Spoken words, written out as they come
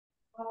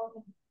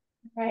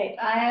Right,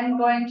 I am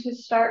going to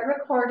start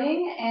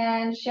recording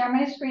and share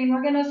my screen.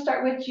 We're going to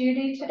start with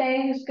Judy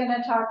today, who's going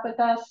to talk with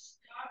us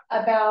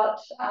about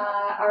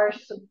our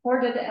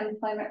supported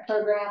employment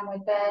program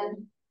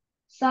within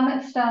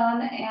Summit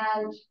Stone,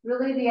 and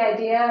really the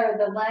idea or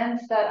the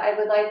lens that I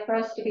would like for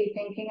us to be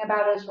thinking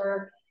about as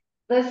we're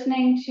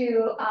listening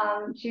to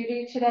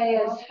Judy today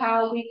is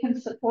how we can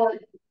support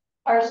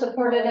our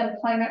supported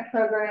employment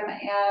program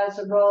as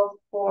a role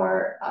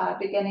for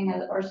beginning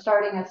or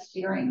starting a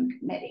steering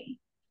committee.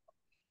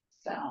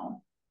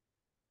 So,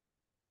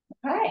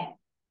 okay.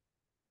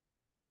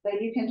 So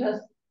you can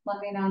just let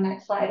me know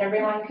next slide.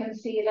 Everyone can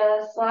see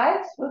the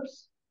slides.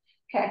 Whoops.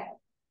 Okay.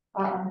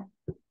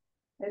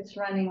 It's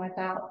running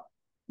without.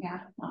 Yeah.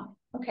 Well,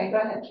 okay. Go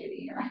ahead,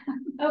 Judy.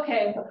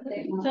 Okay.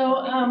 So,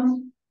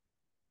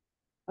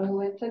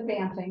 oh, it's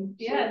advancing.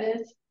 Yeah,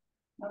 it is.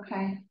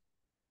 Okay.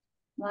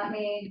 Let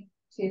me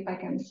see if I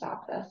can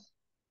stop this.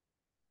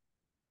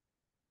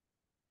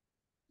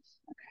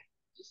 Okay.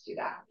 Just do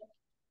that.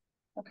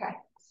 Okay.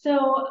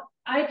 So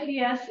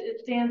IPS, it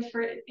stands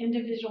for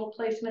Individual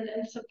Placement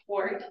and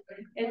Support.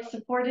 It's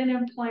supported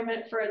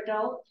employment for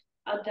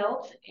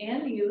adults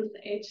and youth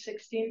age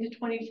 16 to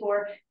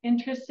 24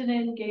 interested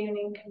in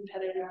gaining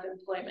competitive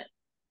employment.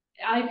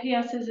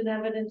 IPS is an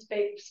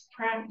evidence-based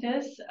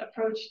practice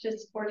approach to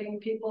supporting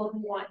people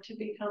who want to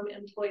become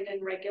employed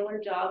in regular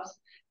jobs,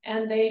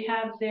 and they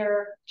have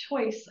their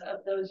choice of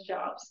those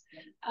jobs.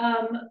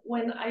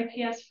 When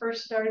IPS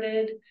first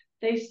started,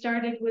 they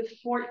started with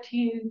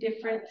 14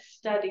 different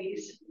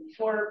studies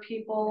for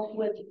people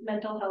with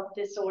mental health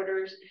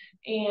disorders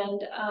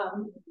and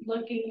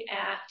looking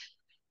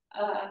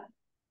at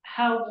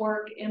how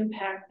work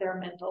impact their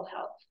mental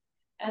health.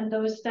 And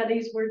those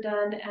studies were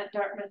done at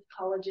Dartmouth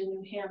College in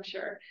New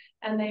Hampshire.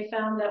 And they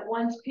found that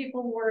once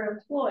people were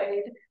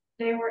employed,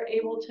 they were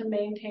able to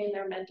maintain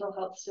their mental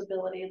health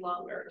stability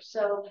longer.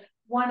 So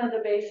one of the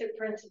basic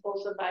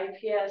principles of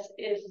IPS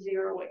is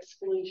zero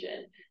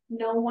exclusion.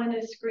 No one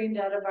is screened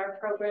out of our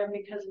program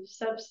because of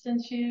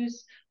substance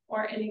use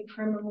or any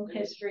criminal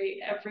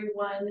history.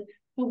 Everyone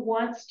who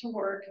wants to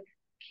work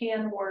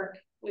can work,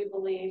 we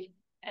believe.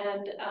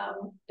 And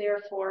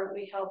therefore,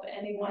 we help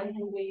anyone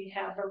who we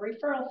have a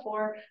referral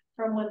for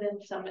from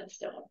within Summit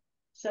Stone.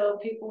 So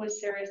people with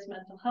serious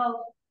mental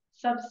health,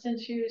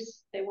 substance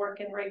use, they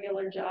work in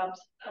regular jobs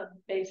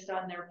based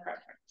on their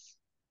preference.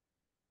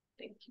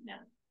 Thank you now.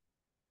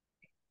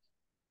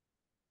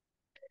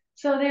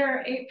 So there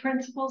are 8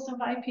 principles of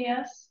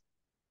IPS,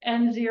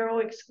 and zero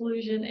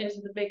exclusion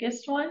is the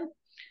biggest one.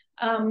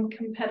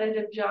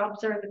 Competitive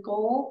jobs are the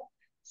goal.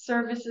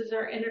 Services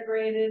are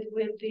integrated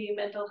with the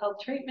mental health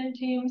treatment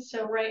team.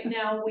 So right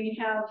now we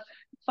have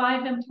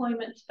 5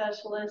 employment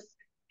specialists,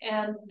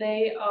 and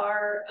they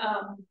are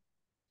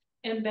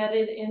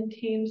embedded in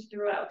teams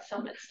throughout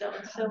Summit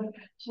Stone. So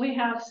we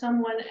have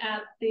someone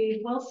at the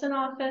Wilson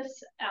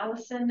office.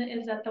 Allison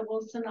is at the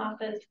Wilson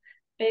office.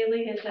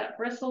 Bailey is at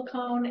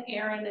Bristlecone.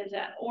 Aaron is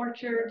at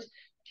Orchards.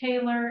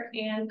 Taylor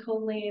and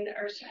Colleen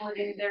are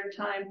splitting their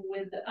time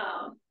with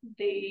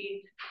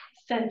the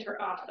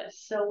center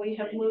office. So we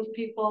have moved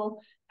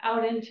people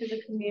out into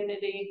the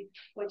community,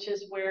 which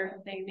is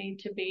where they need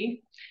to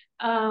be.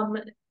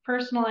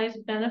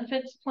 Personalized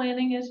benefits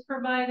planning is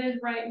provided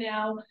right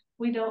now.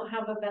 We don't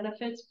have a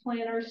benefits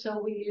planner,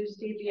 so we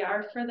use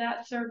DVR for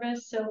that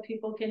service, so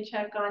people can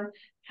check on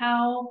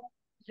how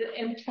the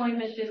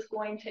employment is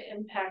going to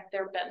impact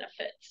their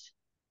benefits.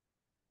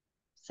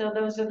 So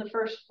those are the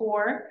first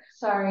 4.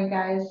 Sorry,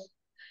 guys.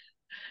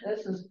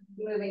 This is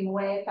moving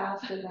way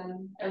faster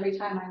than every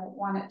time I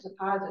want it to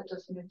pause, it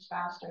just moves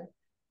faster.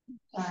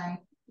 Sorry.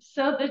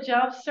 So the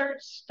job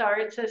search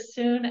starts as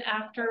soon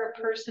after a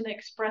person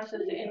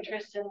expresses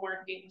interest in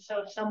working.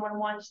 So if someone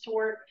wants to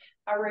work,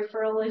 a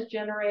referral is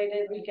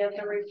generated, we get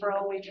the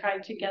referral, we try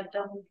to get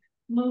them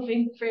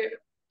moving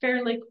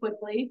fairly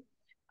quickly.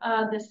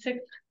 The 6th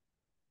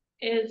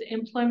is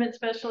employment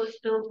specialists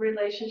build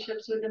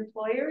relationships with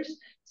employers.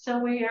 So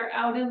we are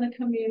out in the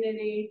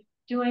community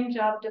doing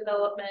job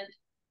development,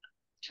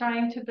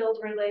 trying to build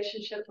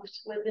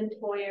relationships with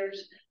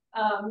employers,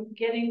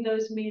 getting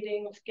those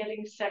meetings,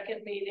 getting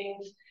second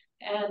meetings,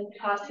 and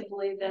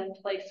possibly then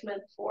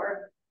placement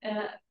for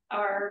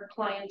our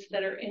clients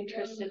that are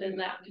interested in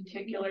that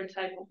particular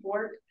type of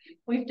work.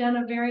 We've done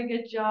a very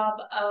good job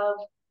of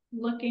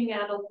looking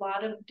at a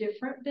lot of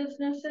different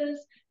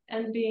businesses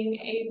and being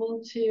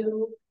able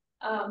to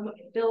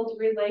build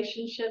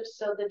relationships,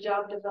 so the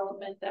job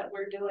development that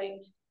we're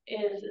doing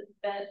is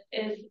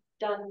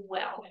done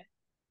well.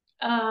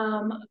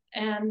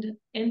 And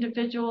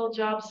individual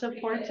job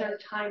supports are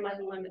time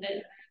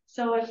unlimited.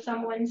 So if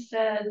someone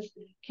says,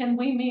 can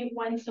we meet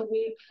once a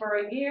week for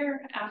a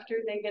year after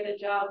they get a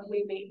job,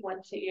 we meet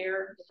once a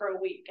year for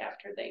a week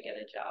after they get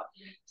a job.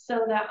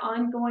 So that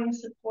ongoing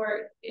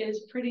support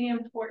is pretty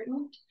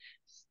important,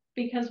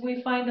 because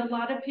we find a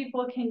lot of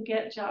people can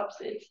get jobs.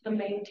 It's the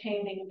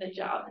maintaining the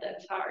job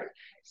that's hard.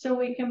 So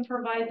we can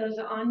provide those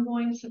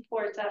ongoing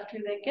supports after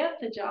they get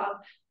the job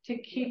to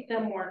keep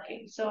them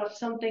working. So if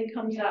something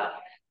comes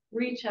up,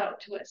 reach out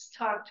to us,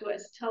 talk to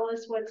us, tell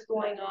us what's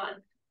going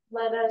on.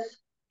 Let us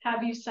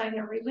have you sign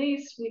a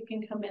release. We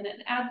can come in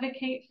and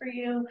advocate for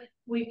you.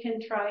 We can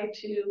try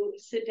to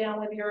sit down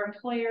with your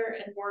employer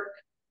and work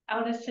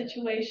out a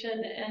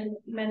situation, and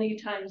many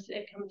times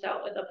it comes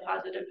out with a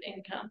positive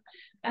income.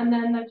 And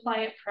then the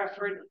client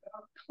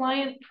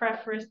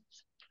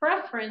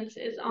preference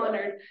is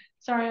honored.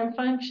 Sorry, I'm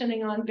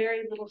functioning on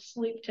very little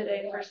sleep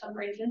today for some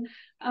reason.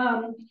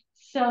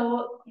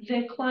 So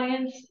the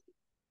clients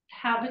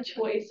have a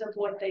choice of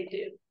what they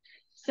do.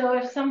 So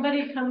if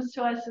somebody comes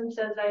to us and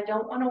says, I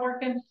don't want to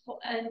work in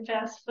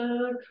fast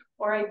food,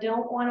 or I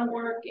don't want to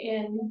work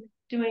in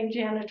doing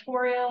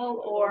janitorial,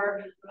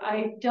 or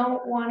I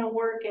don't want to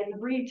work in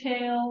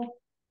retail,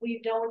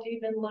 we don't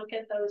even look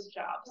at those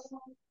jobs.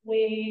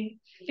 We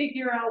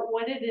figure out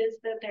what it is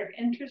that they're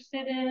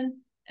interested in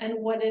and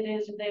what it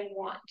is they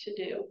want to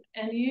do.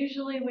 And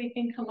usually we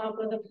can come up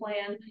with a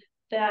plan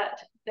that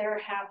they're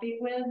happy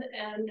with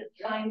and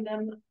find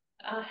them,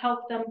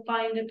 help them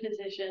find a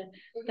position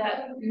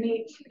that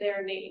meets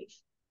their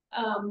needs.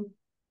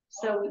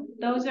 So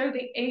those are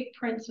the 8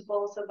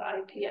 principles of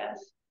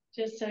IPS,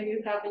 just so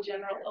you have a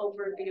general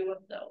overview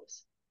of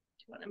those.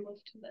 Do you want to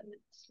move to the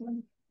next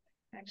one?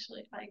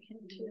 Actually, I can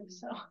too.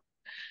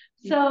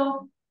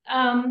 So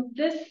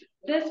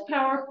this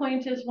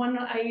PowerPoint is one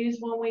I use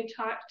when we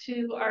talk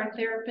to our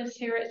therapists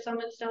here at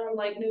Summit Stone,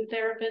 like new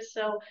therapists.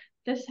 So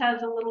this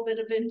has a little bit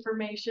of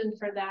information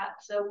for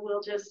that. So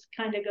we'll just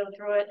kind of go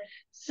through it.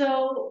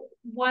 So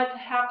what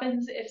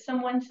happens if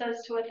someone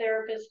says to a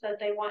therapist that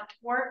they want to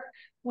work?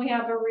 We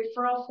have a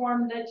referral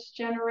form that's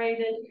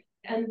generated,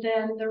 and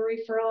then the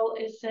referral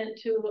is sent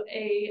to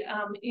a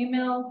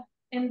email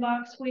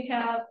inbox we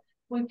have.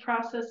 We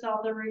process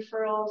all the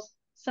referrals.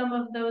 Some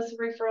of those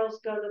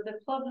referrals go to the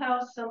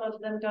Clubhouse, some of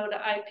them go to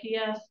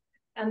IPS,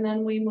 and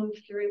then we move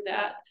through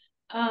that.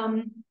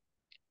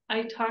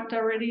 I talked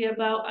already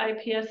about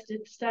IPS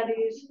did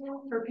studies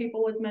for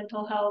people with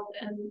mental health,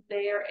 and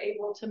they are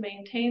able to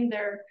maintain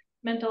their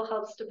mental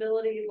health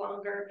stability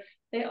longer.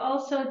 They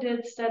also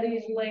did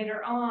studies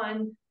later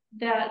on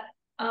that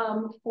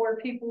for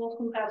people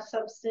who have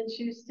substance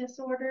use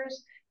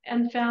disorders,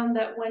 and found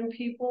that when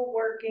people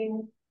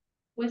working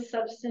with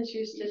substance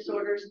use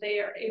disorders, they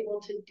are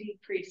able to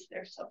decrease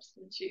their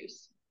substance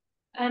use.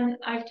 And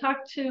I've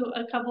talked to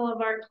a couple of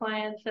our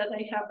clients that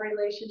I have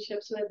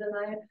relationships with,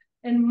 and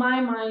in my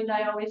mind,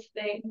 I always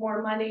think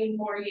more money,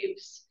 more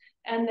use.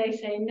 And they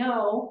say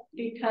no,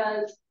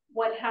 because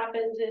what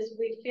happens is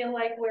we feel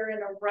like we're in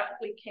a rut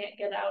we can't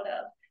get out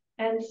of.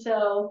 And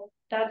so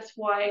that's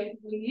why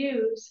we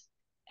use.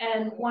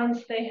 And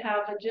once they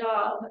have a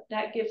job,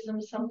 that gives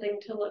them something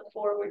to look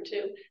forward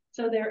to.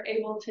 So they're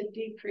able to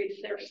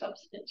decrease their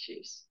substance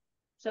use.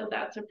 So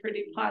that's a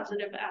pretty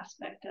positive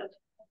aspect of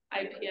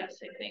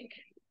IPS, I think.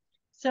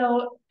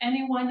 So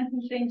anyone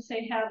who thinks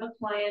they have a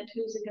client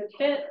who's a good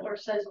fit or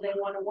says they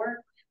want to work,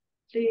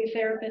 the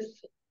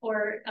therapists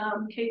or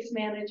case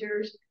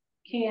managers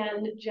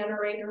can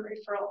generate a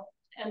referral,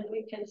 and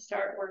we can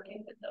start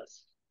working with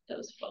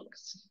those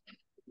folks.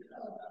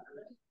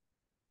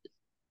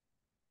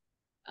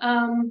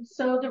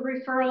 So the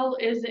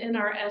referral is in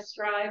our S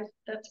drive.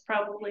 That's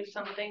probably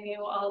something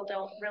you all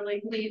don't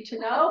really need to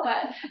know,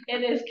 but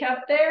it is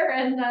kept there,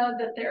 and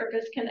the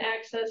therapist can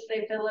access.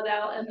 They fill it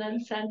out and then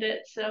send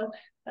it. So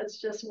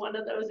that's just one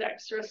of those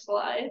extra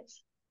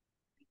slides.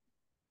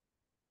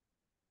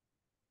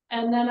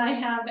 And then I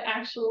have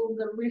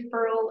the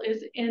referral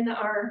is in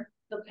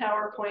the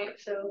PowerPoint,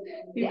 so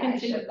you can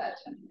see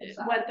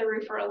what the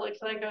referral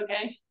looks like.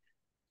 Okay.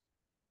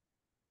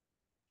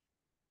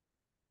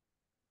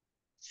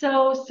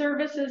 So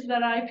services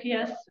that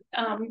IPS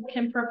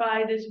can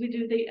provide is we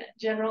do the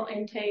general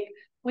intake.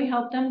 We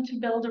help them to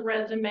build a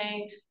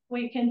resume.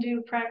 We can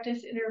do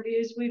practice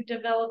interviews. We've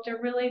developed a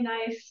really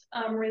nice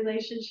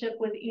relationship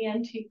with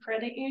ENT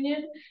Credit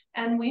Union,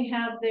 and we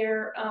have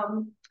their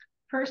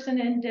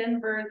person in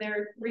Denver,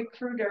 their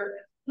recruiter,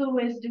 who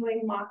is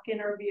doing mock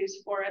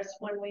interviews for us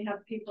when we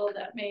have people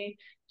that may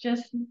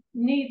just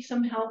need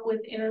some help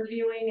with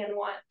interviewing and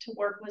want to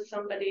work with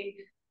somebody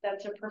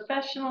that's a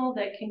professional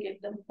that can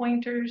give them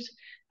pointers.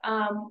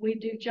 We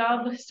do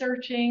job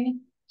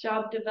searching,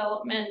 job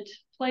development,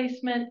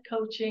 placement,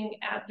 coaching,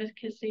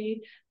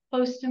 advocacy,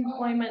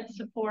 post-employment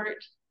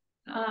support,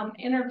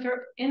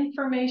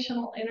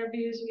 informational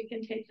interviews. We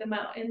can take them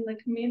out in the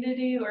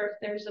community, or if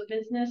there's a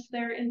business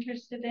they're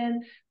interested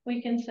in,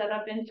 we can set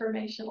up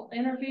informational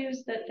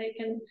interviews that they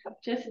can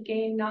just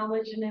gain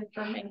knowledge and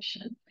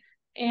information.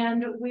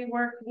 And we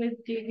work with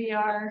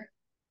DVR,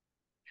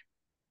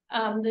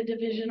 the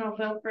Division of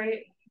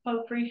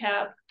Voc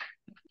Rehab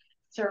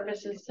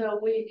Services. So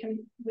we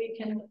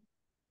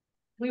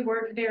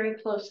work very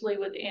closely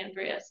with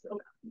Andrea, so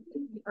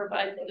we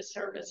provide the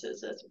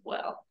services as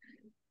well.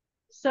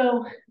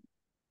 So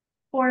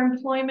for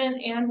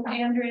employment, and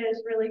Andrea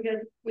is really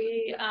good.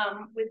 We,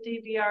 with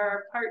DVR,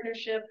 our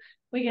partnership,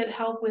 we get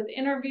help with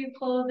interview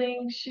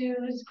clothing,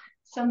 shoes,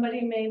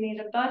 Somebody may need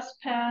a bus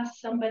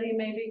pass, somebody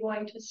may be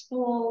going to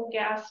school,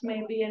 gas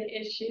may be an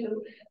issue.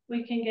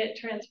 We can get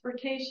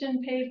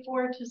transportation paid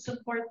for to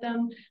support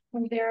them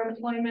with their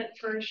employment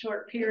for a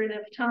short period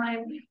of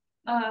time.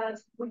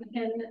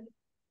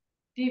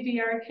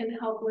 DVR can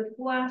help with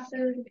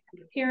glasses,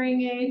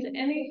 hearing aids,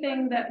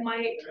 anything that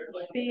might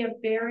be a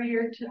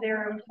barrier to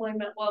their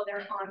employment while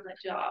they're on the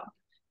job.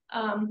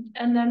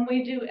 And then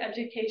we do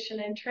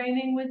education and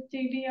training with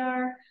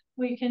DVR.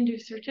 We can do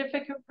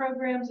certificate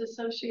programs,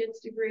 associate's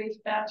degrees,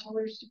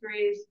 bachelor's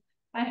degrees.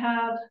 I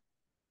have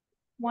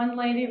one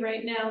lady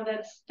right now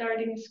that's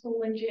starting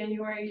school in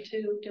January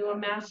to do a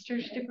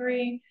master's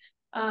degree.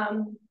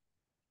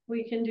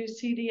 We can do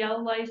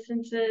CDL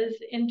licenses,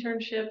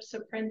 internships,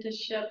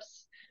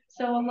 apprenticeships.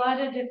 So a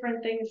lot of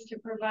different things to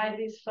provide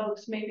these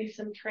folks maybe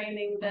some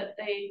training that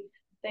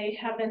they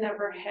haven't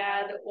ever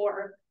had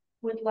or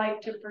would like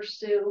to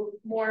pursue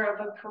more of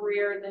a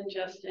career than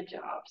just a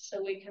job.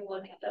 So we can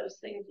look at those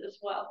things as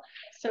well.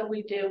 So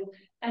we do.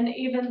 And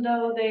even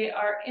though they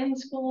are in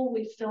school,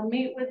 we still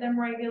meet with them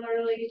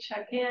regularly,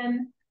 check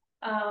in.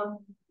 I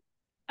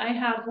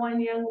have one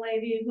young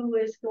lady who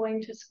is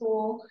going to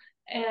school,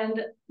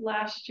 and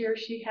last year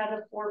she had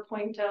a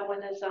 4.0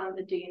 and is on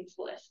the dean's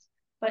list,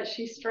 but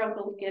she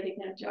struggled getting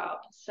a job.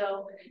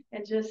 So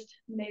it just,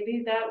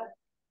 maybe that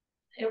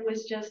it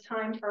was just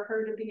time for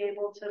her to be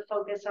able to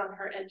focus on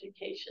her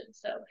education.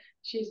 So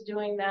she's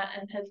doing that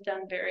and has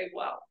done very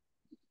well.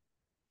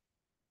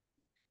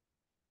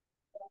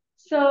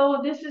 So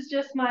this is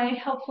just my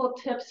helpful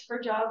tips for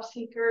job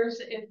seekers.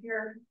 If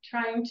you're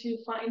trying to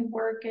find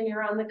work and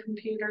you're on the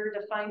computer,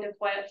 to find a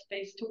quiet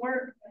space to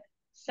work,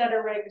 set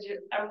a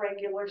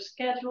regular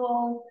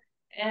schedule,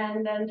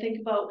 and then think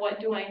about, what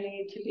do I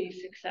need to be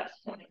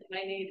successful? Do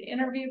I need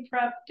interview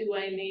prep? Do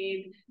I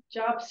need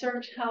job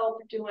search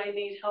help? Do I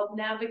need help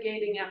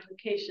navigating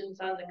applications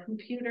on the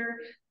computer?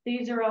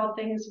 These are all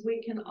things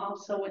we can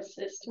also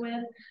assist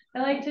with.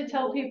 I like to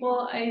tell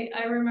people,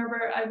 I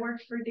remember I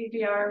worked for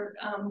DVR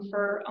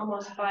for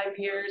almost 5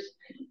 years,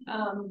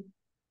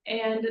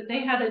 and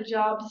they had a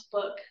jobs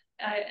book,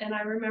 and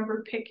I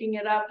remember picking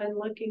it up and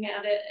looking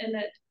at it, and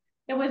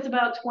it was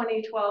about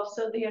 2012,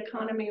 so the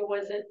economy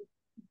wasn't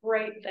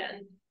great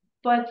then.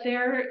 But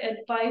their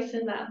advice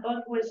in that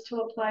book was to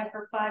apply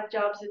for 5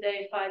 jobs a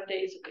day, 5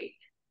 days a week.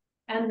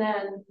 And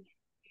then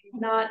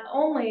not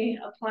only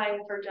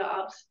applying for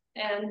jobs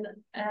and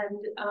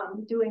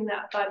doing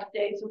that 5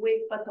 days a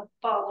week, but the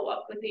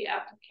follow-up with the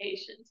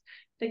applications,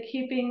 the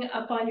keeping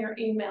up on your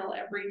email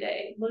every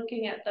day,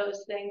 looking at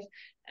those things.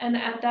 And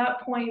at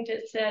that point,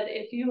 it said,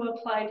 if you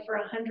applied for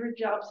 100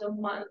 jobs a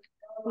month,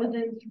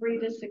 within 3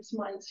 to 6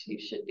 months, you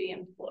should be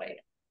employed.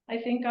 I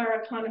think our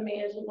economy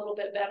is a little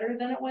bit better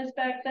than it was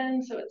back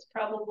then, so it's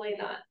probably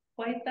not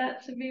quite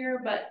that severe,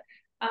 but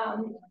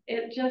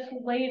it just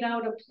laid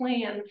out a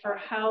plan for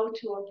how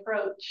to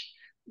approach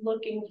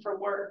looking for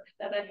work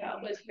that I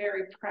thought was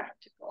very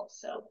practical.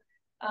 So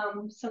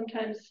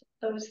sometimes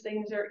those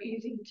things are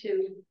easy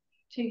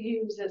to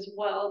use as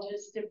well,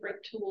 just different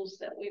tools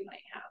that we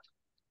might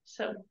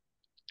have.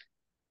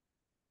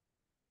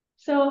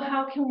 So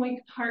how can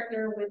we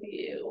partner with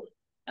you?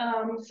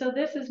 So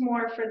this is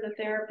more for the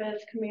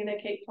therapist,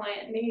 communicate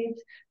client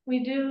needs.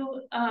 We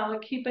do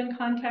keep in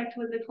contact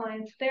with the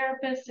client's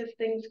therapist. If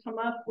things come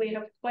up, we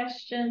have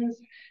questions.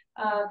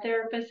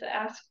 Therapists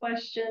ask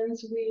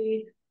questions.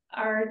 We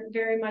are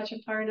very much a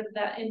part of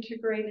that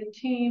integrated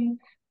team.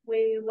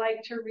 We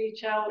like to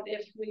reach out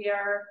if we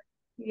are,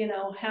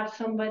 have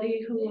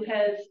somebody who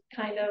has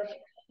kind of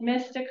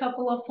missed a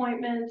couple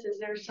appointments. Is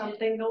there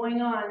something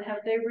going on? Have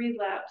they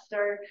relapsed?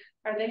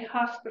 Are they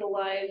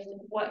hospitalized?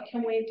 What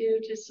can we do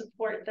to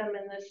support them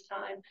in this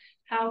time?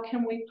 How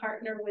can we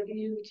partner with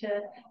you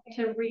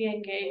to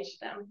re-engage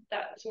them?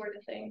 That sort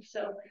of thing.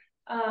 So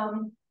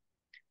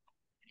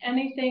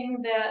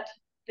anything that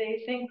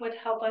they think would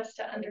help us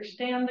to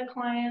understand the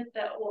client,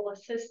 that will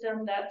assist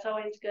them, that's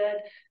always good.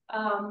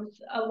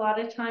 A lot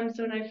of times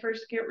when I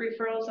first get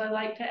referrals, I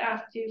like to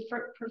ask, do you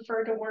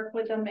prefer to work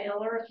with a male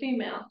or a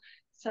female?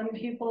 Some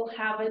people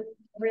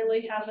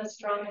really have a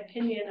strong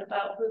opinion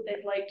about who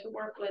they'd like to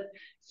work with.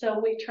 So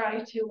we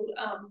try to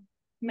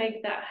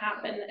make that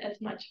happen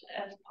as much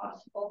as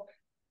possible.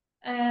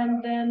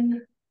 And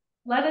then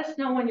let us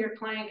know when your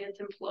client gets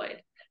employed.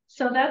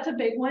 So that's a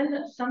big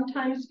one.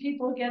 Sometimes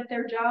people get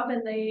their job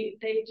and they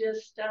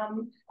just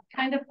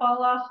kind of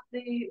fall off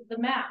the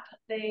map.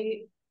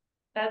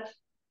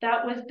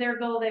 That was their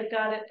goal. They've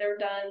got it. They're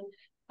done.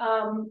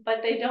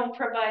 But they don't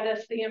provide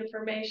us the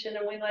information,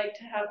 and we like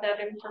to have that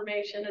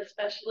information,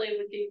 especially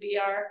with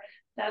DVR.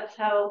 That's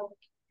how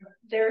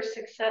their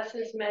success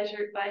is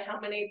measured, by how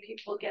many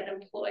people get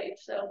employed.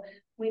 So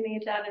we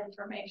need that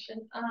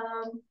information.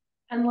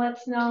 And let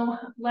us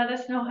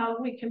know how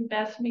we can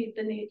best meet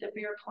the needs of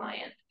your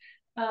client.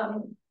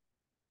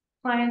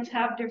 Clients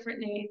have different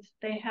needs.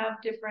 They have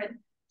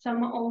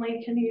some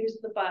only can use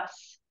the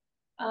bus.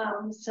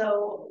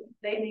 So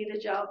they need a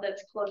job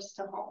that's close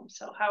to home.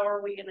 So how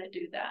are we going to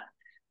do that?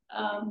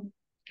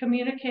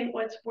 Communicate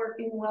what's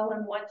working well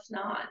and what's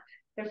not.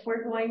 If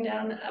we're going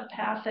down a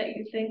path that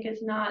you think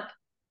is not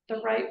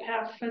the right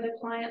path for the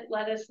client,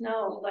 let us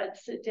know.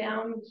 Let's sit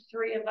down,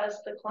 3 of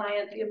us, the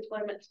client, the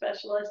employment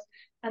specialist,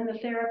 and the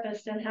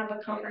therapist, and have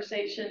a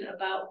conversation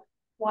about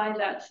why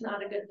that's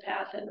not a good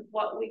path and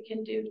what we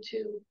can do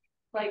to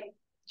like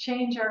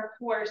change our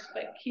course,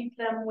 but keep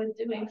them with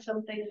doing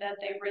something that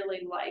they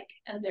really like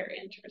and they're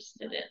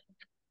interested in.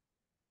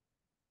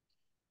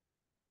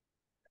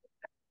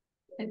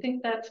 I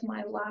think that's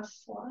my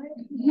last slide.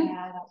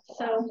 Yeah,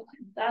 so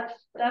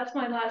that's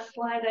my last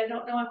slide. I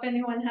don't know if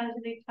anyone has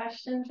any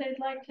questions they'd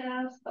like to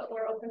ask, but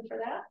we're open for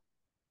that.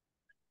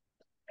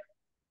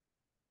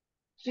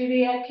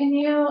 Judy, can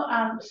you,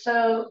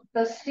 so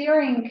the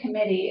steering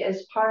committee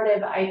is part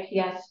of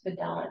IPS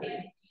Fidelity.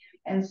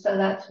 And so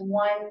that's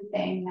one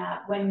thing that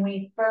when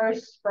we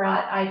first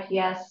brought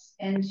IPS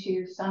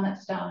into Summit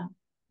Stone,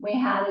 we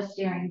had a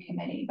steering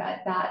committee, but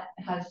that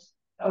has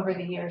over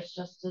the years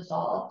just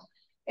dissolved.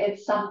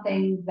 It's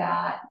something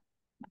that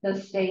the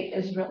state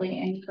is really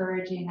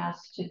encouraging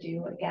us to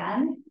do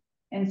again.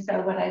 And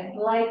so what I'd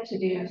like to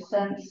do,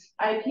 since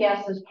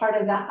IPS is part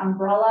of that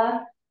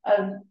umbrella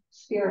of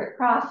Spirit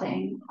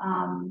Crossing,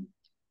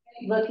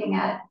 looking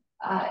at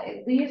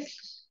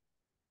least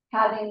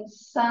having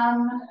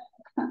some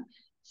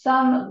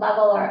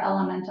level or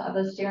element of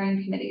a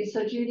steering committee.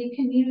 So Judy,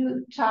 can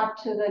you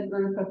talk to the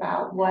group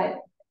about what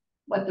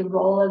the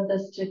role of the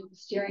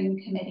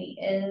steering committee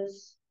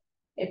is,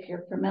 if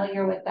you're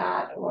familiar with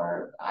that,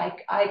 or I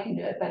can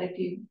do it, but if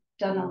you've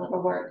done a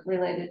little work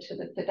related to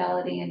the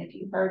Fidelity and if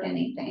you heard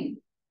anything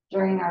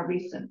during our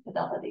recent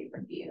Fidelity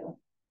review,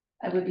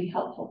 it would be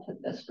helpful for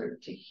this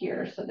group to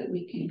hear so that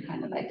we can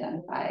kind of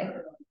identify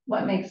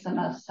what makes the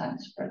most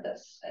sense for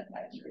this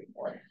advisory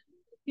board.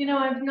 You know,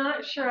 I'm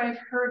not sure I've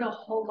heard a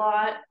whole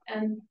lot,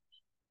 and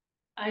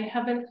I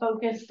haven't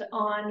focused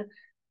on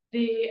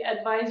the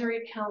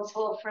advisory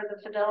council for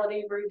the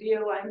Fidelity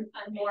review. I'm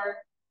more,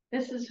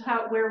 this is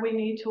where we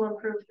need to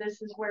improve.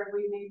 This is where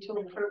we need to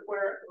improve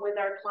with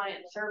our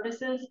client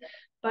services.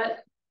 But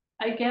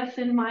I guess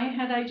in my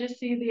head, I just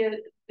see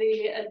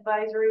the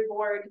advisory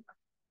board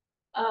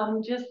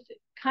just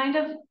kind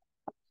of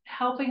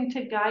helping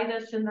to guide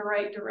us in the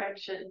right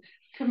direction.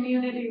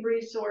 Community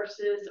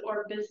resources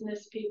or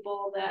business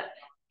people that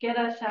get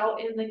us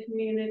out in the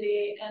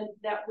community and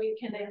that we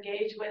can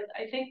engage with.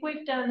 I think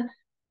we've done,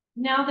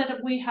 now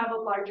that we have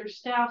a larger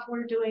staff,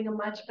 we're doing a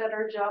much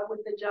better job with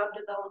the job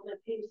development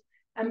piece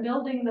and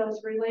building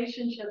those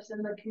relationships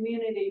in the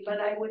community. But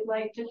I would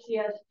like to see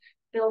us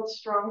build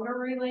stronger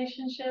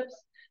relationships.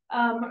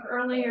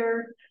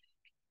 Earlier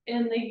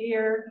in the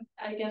year,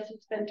 I guess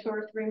it's been 2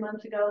 or 3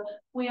 months ago,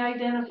 we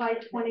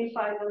identified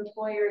 25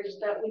 employers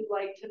that we'd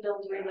like to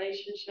build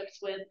relationships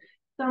with.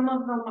 Some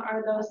of them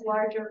are those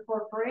larger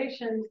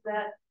corporations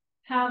that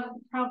have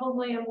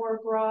probably a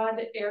more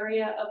broad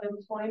area of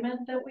employment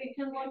that we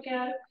can look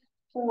at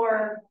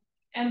for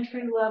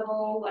entry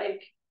level,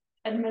 like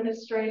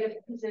administrative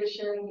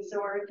positions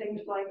or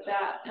things like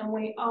that. And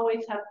we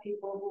always have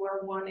people who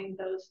are wanting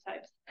those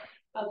types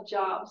of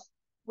jobs.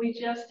 We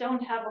just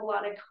don't have a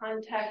lot of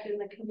contact in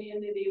the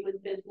community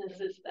with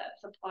businesses that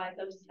supply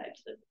those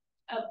types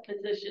of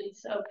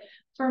positions. So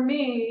for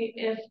me,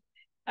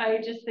 I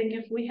just think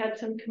if we had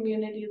some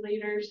community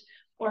leaders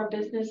or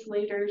business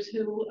leaders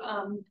who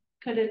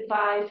could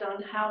advise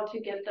on how to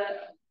get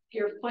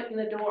your foot in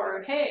the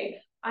door. Hey,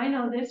 I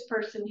know this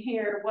person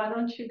here. Why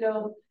don't you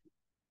go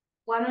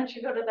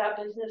to that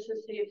business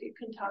and see if you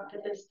can talk to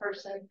this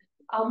person?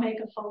 I'll make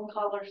a phone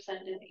call or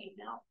send an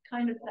email,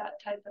 kind of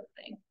that type of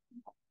thing.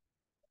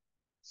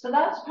 So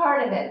that's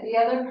part of it. The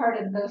other part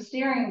of the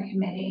steering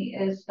committee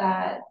is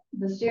that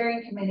the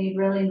steering committee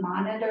really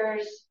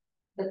monitors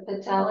the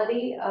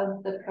fidelity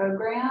of the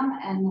program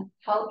and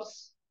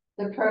helps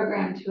the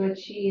program to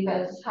achieve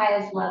as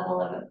highest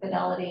level of a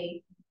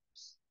fidelity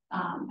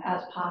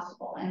as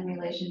possible in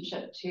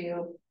relationship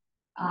to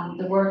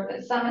the work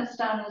that Summit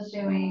Stone is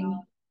doing.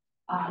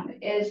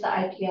 Is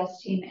the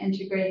IPS team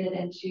integrated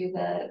into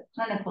the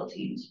clinical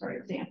teams, for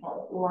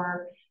example,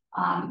 or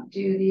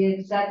do the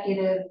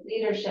executive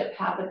leadership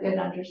have a good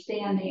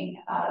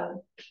understanding of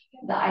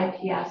the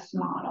IPS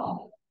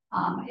model?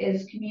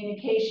 Is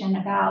communication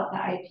about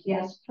the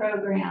IPS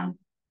program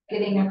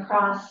getting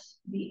across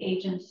the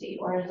agency,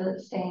 or is it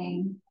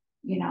staying,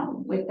 you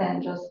know,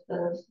 within just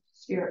the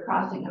Spirit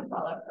Crossing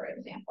umbrella, for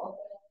example?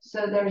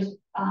 So there's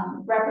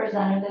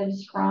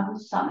representatives from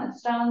Summit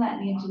Stone that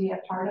need to be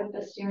a part of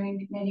the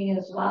steering committee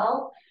as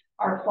well.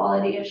 Are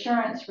quality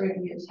assurance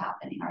reviews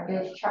happening? Are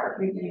those chart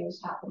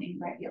reviews happening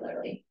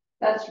regularly?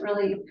 That's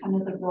really kind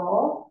of the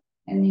role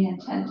and the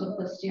intent of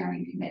the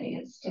steering committee,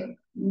 is to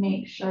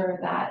make sure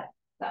that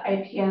the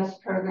IPS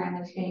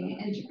program is being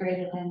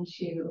integrated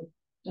into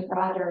the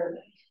broader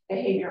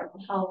behavioral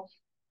health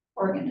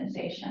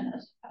organization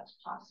as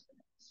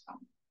possible. So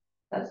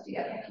that's the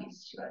other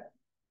piece to it.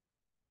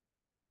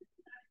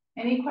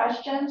 Any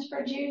questions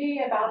for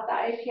Judy about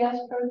the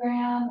IPS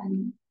program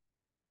and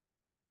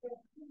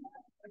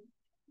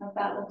what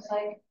that looks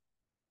like?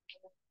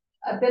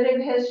 a bit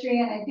of history,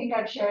 and I think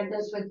I've shared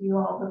this with you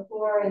all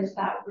before, is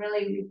that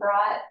really we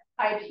brought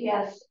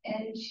IPS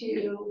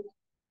into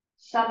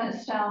Summit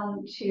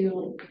Stone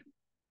to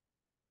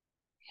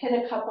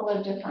hit a couple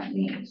of different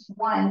needs.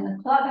 One,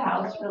 the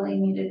Clubhouse really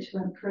needed to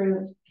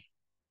improve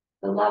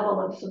the level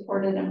of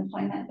supported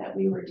employment that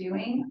we were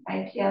doing.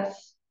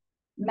 IPS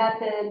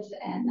methods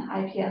and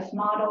IPS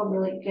model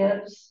really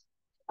gives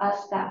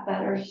us that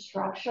better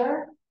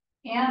structure,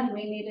 and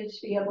we needed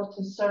to be able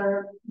to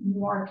serve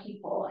more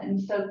people.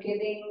 And so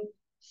giving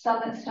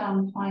Summit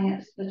Stone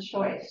clients the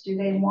choice, do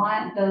they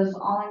want those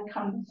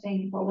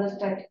all-encompassing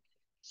holistic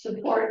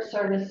support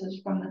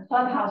services from the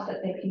Clubhouse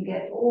that they can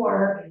get,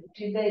 or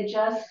do they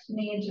just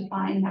need to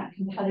find that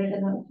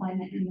competitive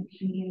employment in the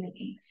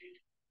community?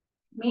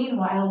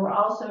 Meanwhile, we're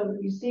also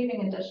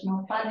receiving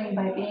additional funding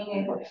by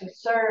being able to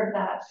serve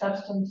that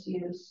substance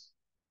use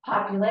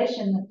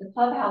population that the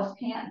Clubhouse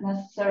can't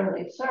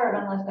necessarily serve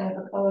unless they have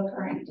a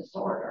co-occurring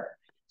disorder.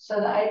 So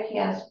the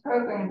IPS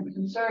program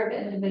can serve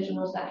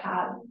individuals that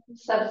have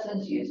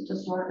substance use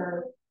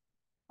disorder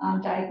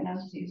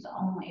diagnoses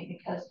only,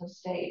 because the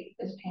state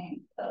is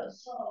paying for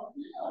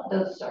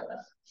those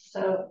services.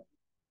 So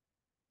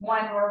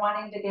one, we're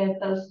wanting to give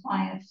those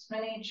clients as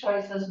many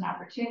choices and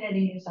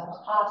opportunities as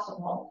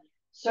possible,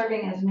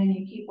 serving as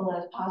many people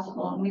as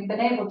possible. And we've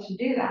been able to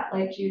do that.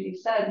 Like Judy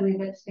said,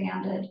 we've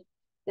expanded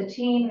the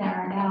team. There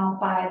are now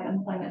 5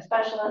 employment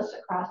specialists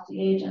across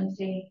the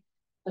agency.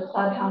 The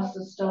Clubhouse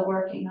is still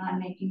working on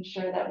making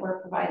sure that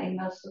we're providing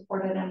those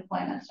supported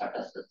employment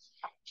services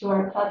to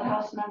our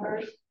Clubhouse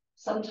members.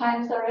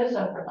 Sometimes there is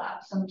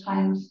overlap.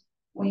 Sometimes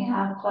we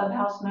have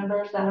Clubhouse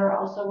members that are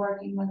also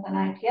working with an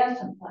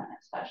IPS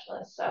employment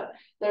specialist. So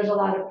there's a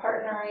lot of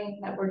partnering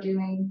that we're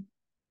doing,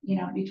 you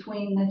know,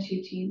 between the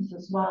 2 teams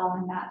as well.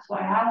 And that's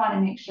why I want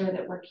to make sure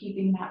that we're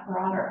keeping that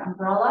broader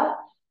umbrella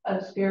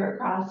of Spirit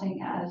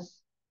Crossing as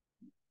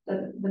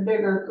the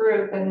bigger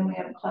group. And then we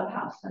have a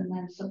Clubhouse and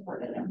then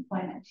supported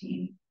employment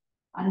team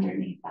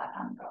underneath that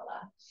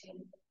umbrella. So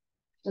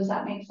does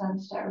that make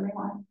sense to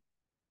everyone?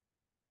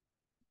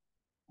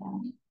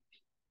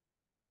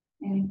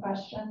 Any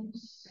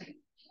questions?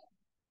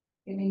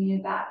 Giving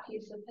you that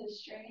piece of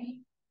history.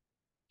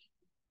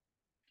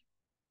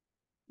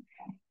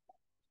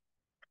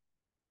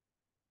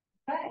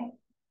 Okay.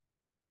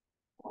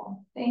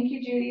 Well, thank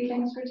you, Judy.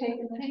 Thanks for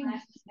taking the time. I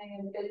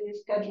have a busy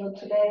schedule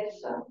today,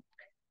 so.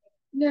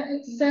 Yeah,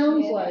 it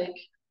sounds like,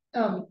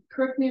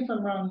 correct me if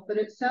I'm wrong, but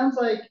it sounds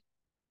like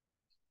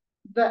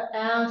the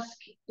ask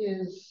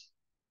is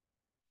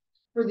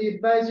for the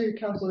advisory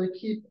council to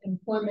keep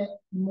employment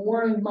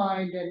more in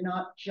mind, and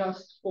not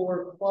just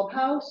for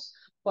Clubhouse,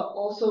 but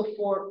also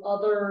for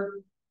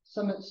other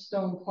Summit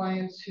Stone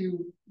clients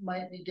who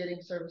might be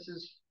getting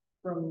services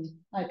from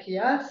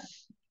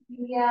IPS.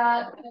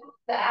 Yeah,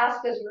 the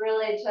ask is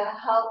really to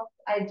help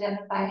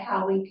identify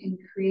how we can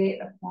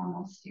create a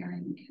formal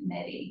steering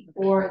committee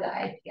for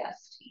the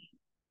IPS team.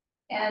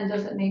 And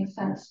does it make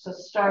sense to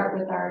start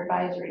with our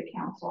advisory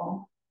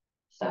council?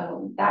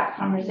 So that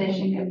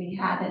conversation can be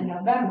had in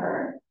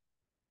November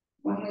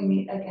when we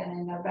meet again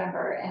in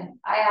November. And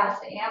I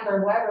asked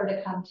Amber Weber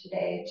to come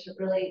today to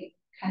really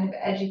kind of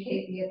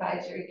educate the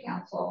advisory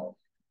council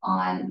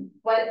on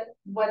what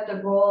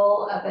the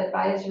role of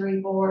advisory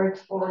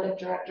boards, board of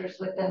directors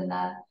within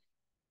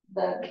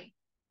the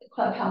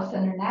Clubhouse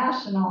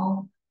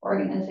International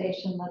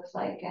organization looks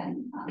like,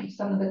 and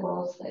some of the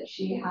goals that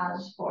she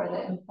has for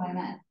the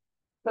employment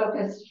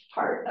focused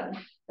part of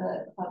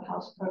the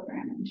Clubhouse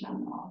program in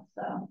general.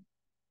 So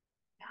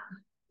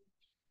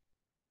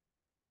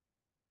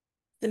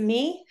yeah.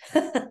 Me?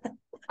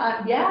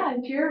 Yeah,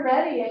 if you're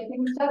ready, I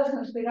think so,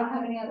 since we don't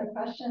have any other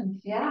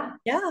questions. Yeah.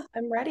 Yeah,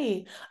 I'm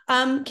ready.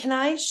 Can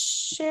I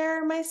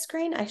share my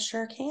screen? I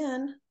sure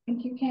can. I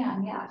think you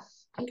can,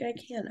 yes. I think I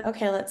can.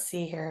 Okay, let's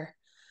see here.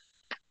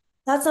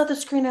 That's not the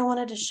screen I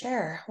wanted to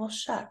share. Well,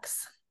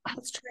 shucks.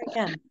 Let's try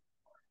again.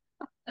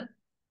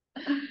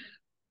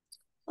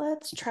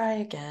 Let's try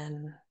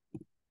again.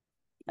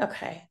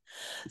 Okay.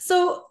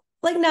 So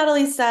like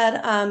Natalie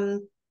said,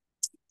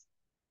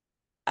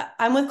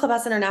 I'm with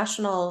Clubhouse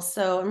International,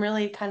 so I'm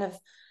really kind of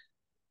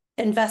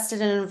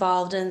invested and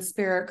involved in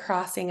Spirit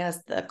Crossing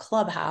as the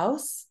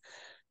Clubhouse,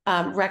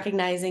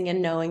 recognizing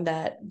and knowing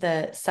that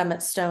the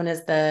Summit Stone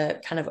is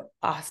the kind of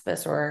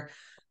auspice or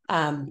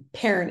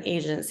parent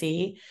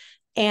agency.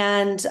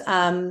 And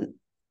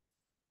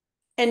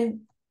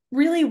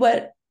really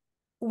what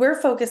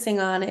we're focusing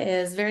on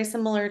is very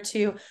similar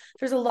to,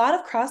 there's a lot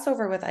of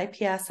crossover with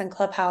IPS and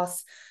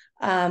Clubhouse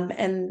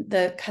and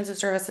the kinds of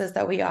services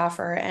that we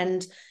offer.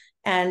 And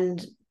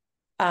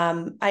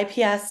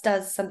IPS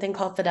does something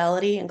called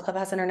fidelity, and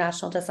Clubhouse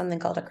International does something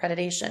called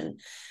accreditation.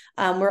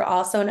 We're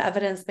also an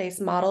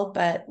evidence-based model,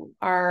 but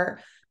our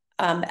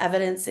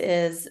evidence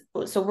is,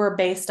 so we're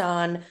based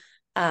on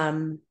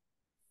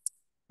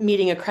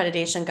meeting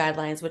accreditation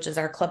guidelines, which is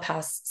our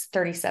Clubhouse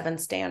 37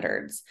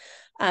 standards.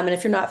 And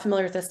if you're not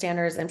familiar with the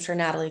standards, I'm sure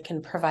Natalie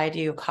can provide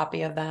you a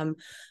copy of them.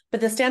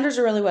 But the standards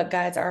are really what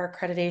guides our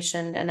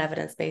accreditation and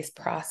evidence-based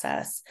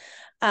process.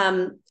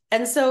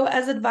 And so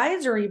as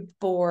advisory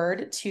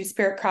board to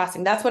Spirit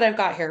Crossing, that's what I've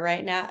got here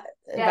right now.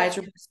 Yeah.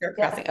 Advisory board to Spirit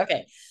Crossing.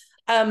 Okay.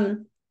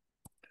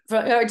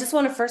 I just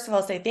want to first of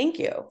all say thank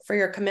you for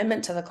your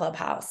commitment to the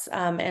Clubhouse,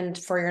 and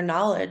for your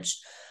knowledge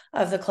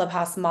of the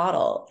Clubhouse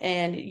model.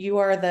 And you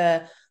are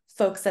the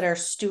folks that are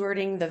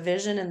stewarding the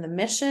vision and the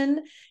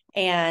mission.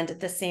 And at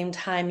the same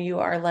time, you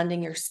are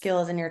lending your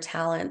skills and your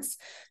talents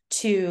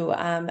to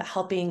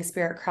helping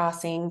Spirit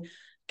Crossing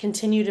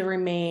continue to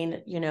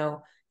remain,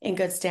 in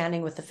good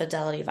standing with the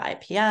fidelity of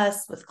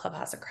IPS, with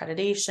Clubhouse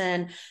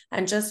accreditation,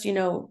 and just,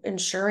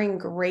 ensuring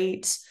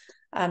great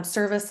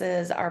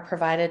services are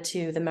provided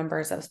to the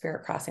members of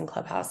Spirit Crossing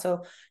Clubhouse.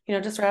 So,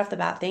 just right off the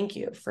bat, thank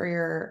you for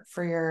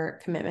your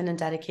commitment and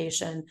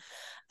dedication.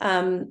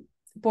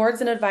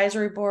 Boards and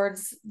advisory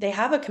boards, they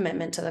have a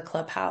commitment to the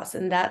Clubhouse,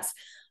 and that's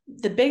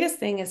the biggest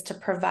thing, is to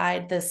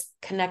provide this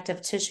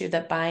connective tissue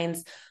that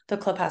binds the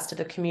Clubhouse to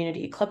the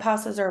community.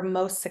 Clubhouses are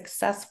most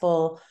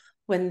successful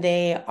when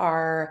they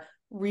are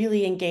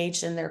really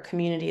engaged in their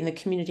community, and the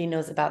community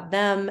knows about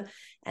them,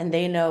 and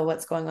they know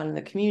what's going on in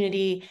the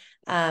community.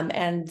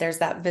 And there's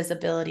that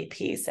visibility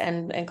piece,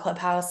 and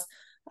Clubhouse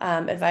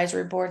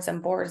advisory boards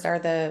and boards are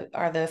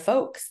the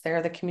folks.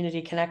 They're the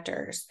community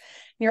connectors.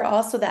 You're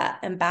also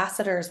the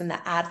ambassadors and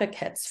the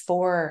advocates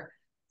for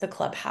the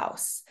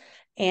Clubhouse.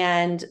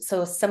 And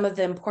so some of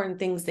the important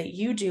things that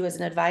you do as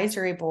an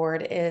advisory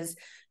board is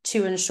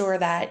to ensure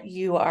that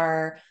you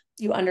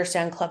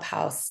understand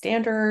Clubhouse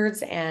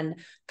standards and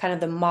kind of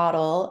the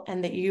model,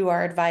 and that you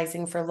are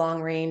advising for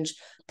long range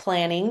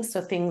planning.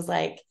 So things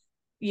like,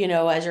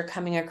 as you're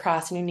coming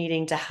across and you're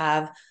needing to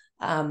have,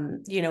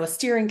 a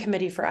steering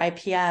committee for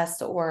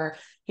IPS, or,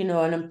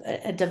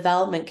 a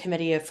development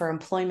committee for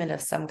employment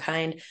of some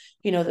kind,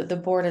 that the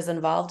board is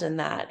involved in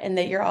that, and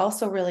that you're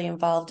also really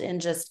involved in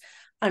just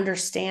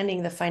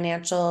understanding the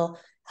financial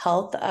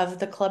health of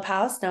the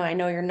Clubhouse. Now, I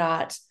know you're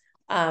not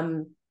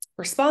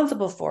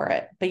responsible for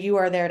it, but you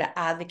are there to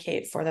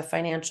advocate for the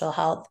financial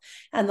health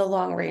and the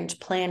long range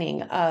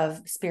planning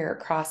of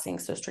Spirit Crossing.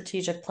 So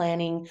strategic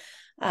planning,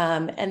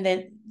 and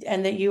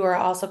that you are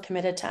also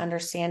committed to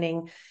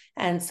understanding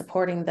and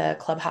supporting the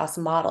Clubhouse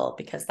model,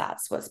 because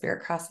that's what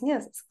Spirit Crossing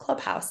is. It's a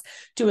Clubhouse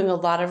doing a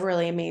lot of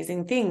really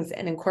amazing things,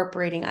 and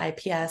incorporating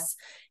IPS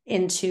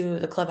into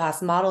the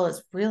Clubhouse model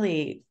is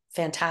really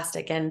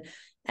fantastic. And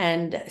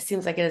it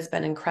seems like it has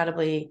been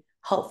incredibly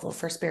helpful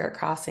for Spirit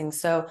Crossing.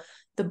 So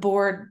the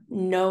board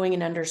knowing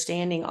and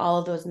understanding all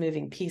of those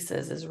moving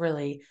pieces is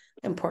really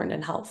important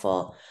and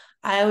helpful.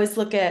 I always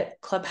look at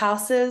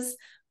Clubhouses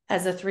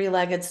as a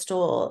three-legged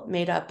stool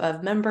made up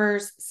of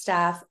members,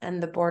 staff,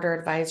 and the board or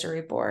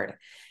advisory board.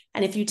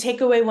 And if you take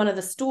away one of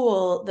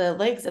the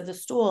legs of the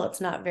stool,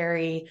 it's not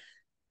very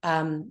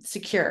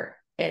secure,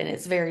 and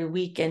it's very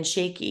weak and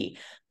shaky.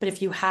 But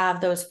if you have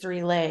those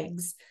three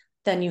legs,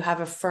 then you have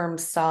a firm,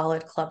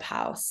 solid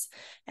Clubhouse.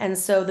 And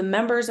so the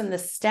members and the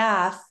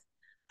staff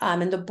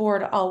and the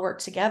board all work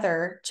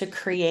together to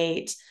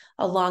create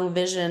a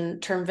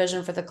term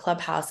vision for the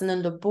Clubhouse. And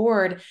then the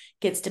board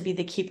gets to be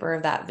the keeper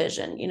of that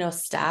vision.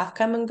 Staff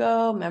come and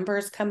go,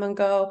 members come and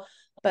go,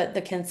 but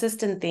the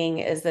consistent thing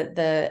is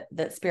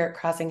that Spirit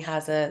Crossing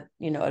has a,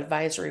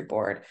 advisory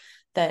board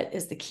that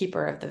is the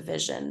keeper of the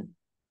vision.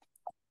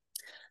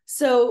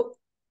 So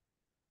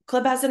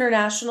Clubhouse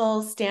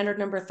International Standard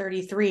number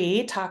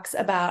 33 talks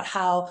about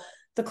how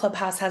the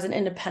Clubhouse has an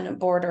independent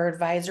board or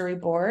advisory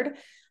board.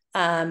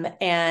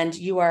 And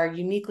you are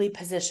uniquely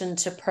positioned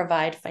to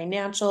provide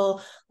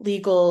financial,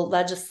 legal,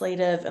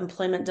 legislative,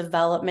 employment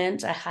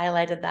development. I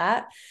highlighted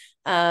that.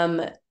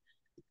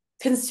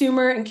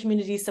 Consumer and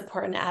community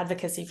support and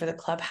advocacy for the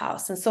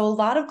Clubhouse. And so a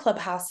lot of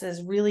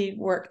Clubhouses really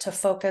work to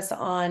focus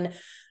on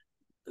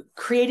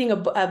creating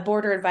a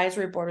board or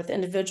advisory board with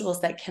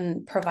individuals that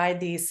can provide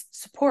these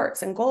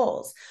supports and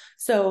goals.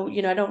 So,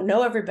 I don't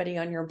know everybody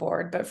on your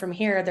board, but from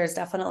here, there's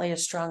definitely a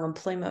strong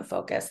employment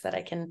focus that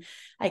I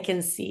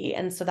can see.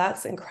 And so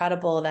that's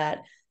incredible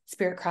that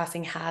Spirit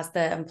Crossing has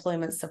the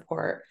employment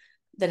support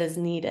that is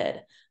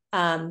needed.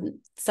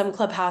 Some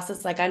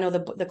clubhouses, like I know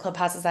the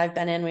clubhouses I've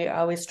been in, we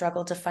always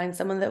struggled to find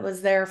someone that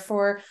was there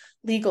for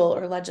legal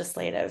or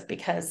legislative,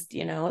 because,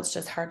 it's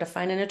just hard to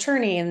find an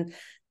attorney and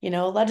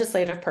a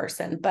legislative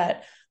person,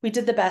 but we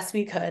did the best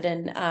we could.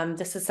 And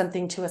this is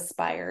something to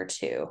aspire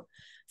to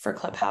for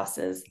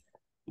clubhouses.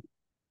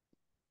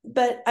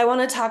 But I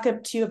want to talk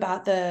to you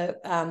about the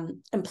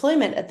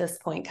employment at this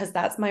point, because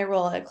that's my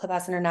role at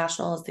Clubhouse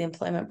International as the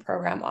employment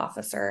program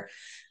officer.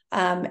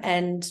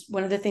 And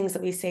one of the things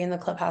that we say in the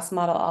Clubhouse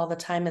model all the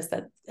time is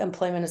that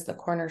employment is the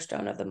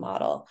cornerstone of the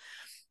model.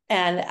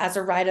 And as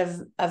a right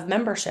of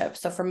membership,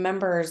 so for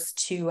members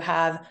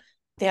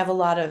they have a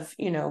lot of,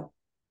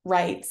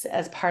 rights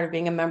as part of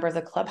being a member of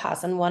the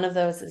Clubhouse. And one of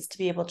those is to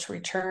be able to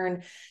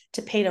return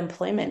to paid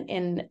employment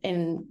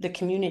in the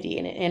community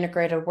in an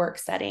integrated work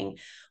setting,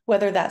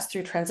 whether that's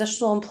through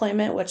transitional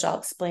employment, which I'll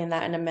explain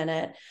that in a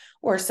minute,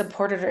 or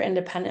supported or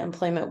independent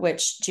employment,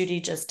 which Judy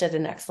just did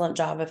an excellent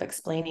job of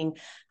explaining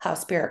how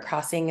Spirit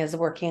Crossing is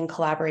working and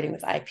collaborating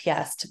with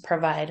IPS to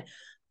provide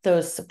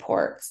those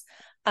supports.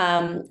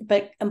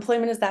 But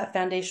employment is that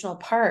foundational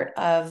part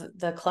of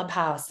the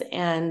Clubhouse,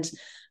 and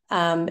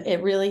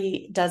it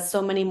really does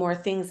so many more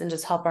things than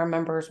just help our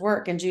members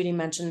work. And Judy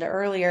mentioned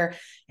earlier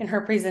in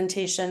her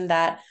presentation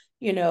that,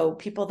 you know,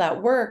 people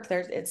that work,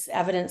 it's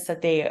evidence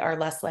that they are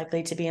less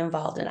likely to be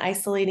involved in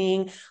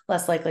isolating,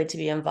 less likely to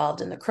be involved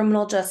in the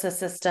criminal justice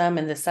system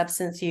and the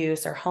substance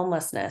use or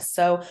homelessness.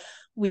 So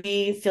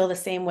we feel the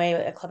same way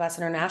at Clubhouse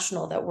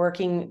International, that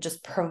working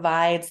just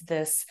provides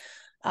this,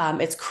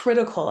 it's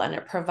critical, and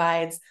it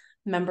provides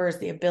members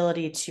the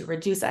ability to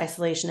reduce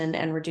isolation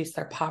and reduce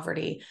their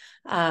poverty,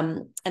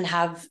 and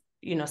have,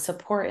 you know,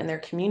 support in their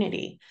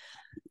community.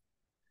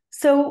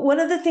 So one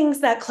of the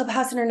things that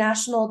Clubhouse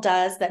International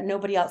does that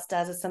nobody else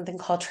does is something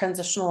called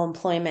transitional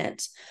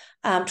employment.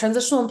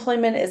 Transitional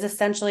employment is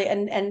essentially,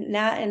 and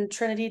Nat and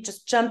Trinity,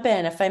 just jump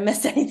in if I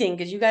missed anything,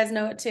 because you guys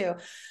know it too.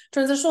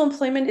 Transitional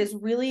employment is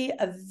really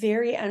a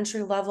very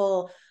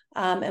entry-level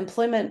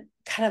employment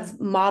kind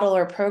of model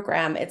or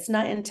program. It's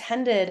not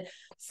intended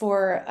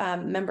for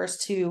members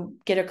to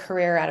get a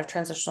career out of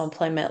transitional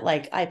employment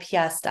like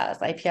IPS does.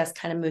 IPS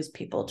kind of moves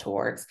people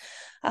towards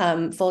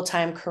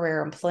full-time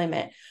career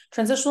employment.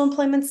 Transitional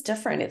employment's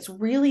different. It's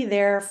really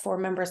there for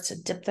members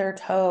to dip their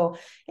toe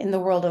in the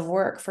world of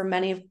work. For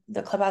many of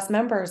the Clubhouse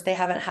members, they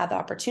haven't had the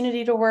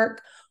opportunity to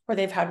work, or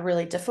they've had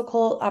really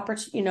difficult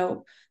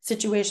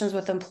situations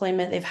with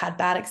employment. They've had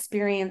bad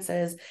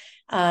experiences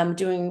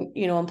doing,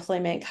 you know,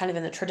 employment kind of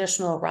in the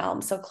traditional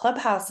realm. So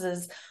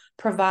clubhouses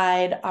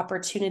provide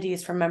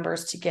opportunities for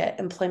members to get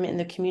employment in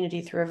the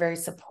community through a very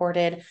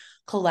supported,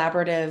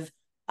 collaborative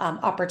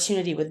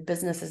opportunity with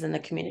businesses in the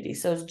community.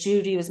 So as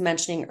Judy was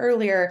mentioning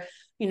earlier,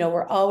 you know,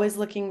 we're always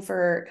looking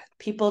for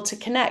people to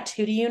connect.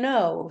 Who do you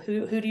know?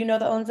 Who do you know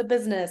that owns a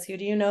business? Who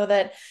do you know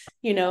that,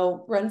 you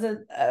know, runs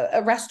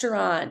a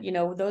restaurant? You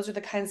know, those are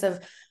the kinds of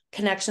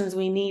connections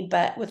we need.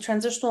 But with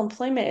transitional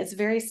employment, it's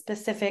very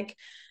specific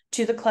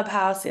to the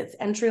Clubhouse. It's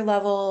entry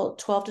level,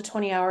 12 to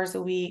 20 hours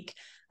a week,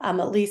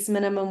 at least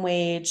minimum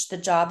wage. The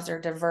jobs are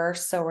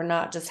diverse, so we're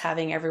not just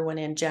having everyone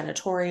in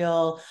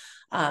janitorial,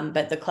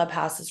 but the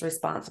Clubhouse is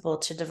responsible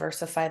to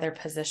diversify their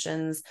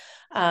positions.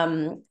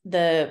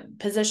 The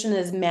position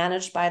is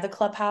managed by the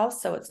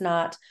Clubhouse, so it's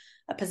not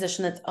a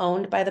position that's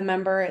owned by the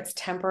member. It's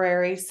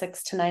temporary,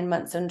 6 to 9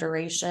 months in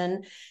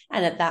duration.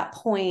 And at that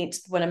point,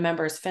 when a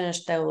member is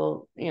finished, they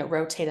will, you know,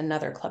 rotate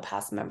another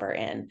Clubhouse member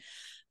in.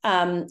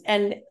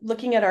 And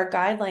looking at our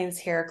guidelines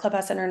here,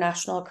 Clubhouse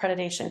International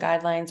accreditation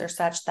guidelines are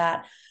such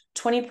that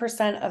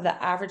 20% of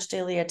the average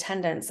daily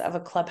attendance of a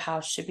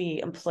clubhouse should be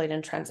employed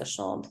in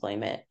transitional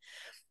employment.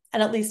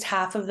 And at least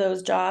half of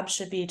those jobs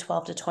should be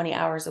 12 to 20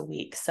 hours a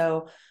week.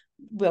 So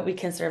what we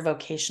consider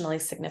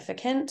vocationally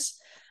significant.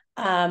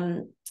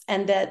 And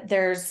that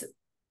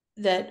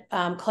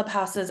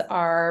clubhouses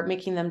are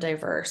making them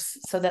diverse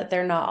so that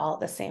they're not all at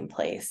the same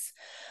place.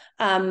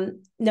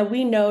 Now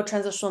we know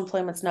transitional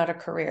employment's not a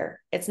career.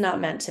 It's not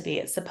meant to be.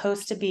 It's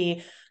supposed to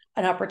be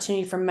an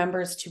opportunity for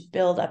members to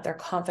build up their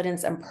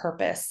confidence and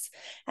purpose,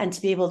 and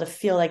to be able to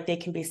feel like they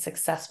can be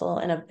successful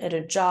in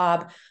a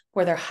job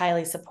where they're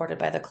highly supported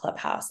by the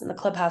Clubhouse. And the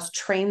Clubhouse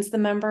trains the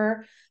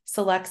member,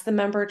 selects the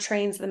member,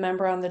 trains the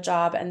member on the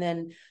job, and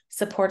then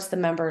supports the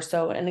member.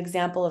 So an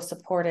example of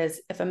support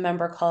is if a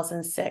member calls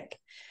in sick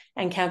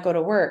and can't go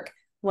to work,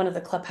 one of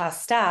the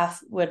Clubhouse staff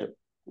would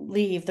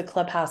leave the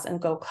Clubhouse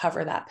and go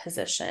cover that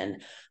position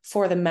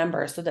for the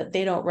member, so that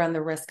they don't run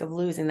the risk of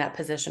losing that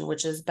position,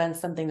 which has been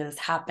something that has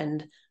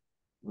happened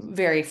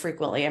very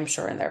frequently, I'm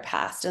sure, in their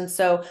past. And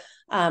so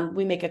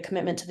we make a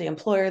commitment to the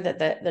employer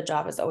that the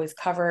job is always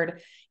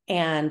covered,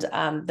 and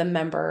the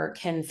member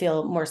can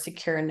feel more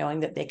secure in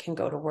knowing that they can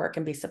go to work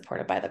and be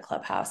supported by the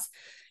Clubhouse.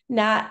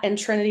 Nat and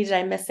Trinity, did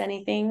I miss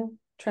anything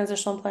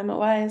transitional employment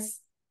wise?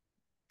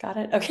 Got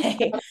it?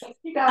 Okay.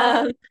 You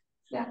got it.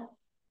 Yeah.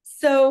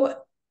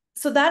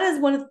 So that is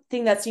one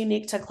thing that's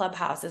unique to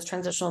Clubhouse, is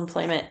transitional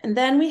employment. And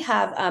then we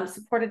have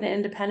supported and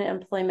independent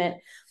employment,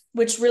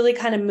 which really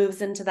kind of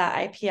moves into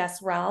that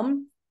IPS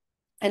realm.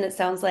 And it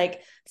sounds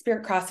like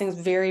Spirit Crossing is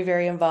very,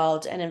 very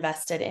involved and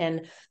invested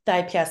in the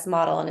IPS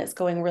model, and it's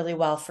going really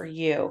well for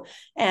you.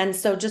 And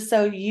so just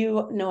so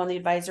you know, on the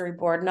advisory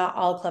board, not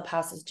all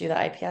clubhouses do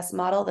the IPS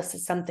model. This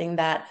is something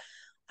that,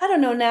 I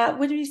don't know, Nat,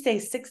 what did you say,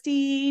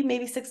 60,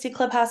 maybe 60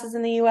 clubhouses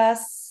in the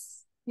US?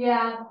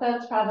 Yeah,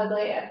 that's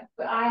probably it.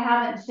 I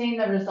haven't seen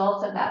the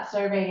results of that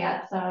survey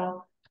yet,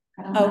 so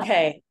I don't know.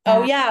 Okay.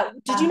 Oh yeah.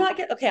 Did you not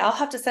get, okay, I'll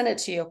have to send it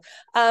to you.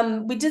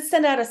 We did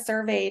send out a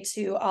survey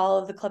to all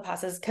of the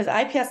clubhouses, because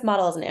IPS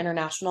model is an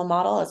international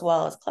model as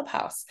well as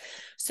Clubhouse.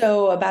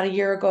 So about a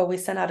year ago, we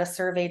sent out a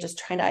survey just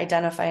trying to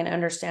identify and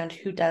understand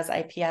who does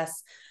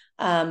IPS,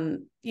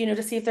 you know,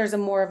 to see if there's a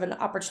more of an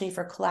opportunity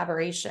for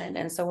collaboration.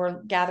 And so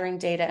we're gathering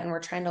data, and we're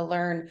trying to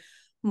learn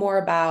more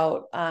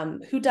about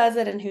who does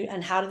it,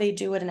 and how do they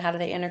do it, and how do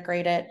they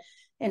integrate it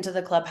into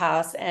the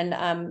Clubhouse.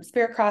 And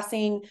Spirit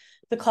Crossing,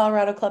 the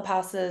Colorado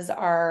clubhouses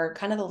are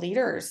kind of the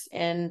leaders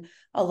in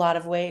a lot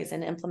of ways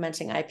in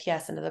implementing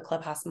IPS into the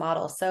Clubhouse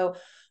model. So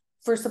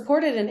for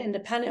supported and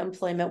independent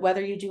employment,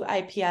 whether you do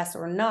IPS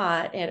or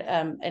not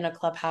in a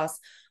clubhouse,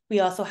 we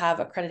also have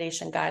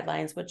accreditation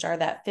guidelines, which are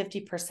that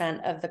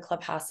 50% of the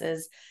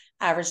clubhouse's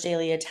average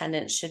daily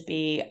attendance should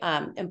be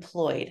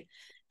employed.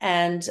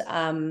 And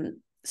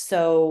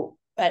so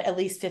at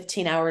least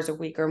 15 hours a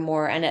week or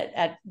more. And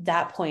at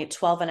that point,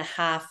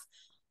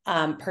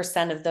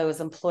 12.5% of those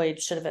employed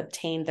should have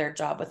obtained their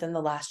job within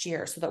the last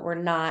year, so that we're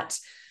not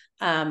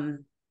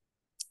kind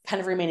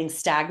of remaining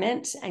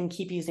stagnant and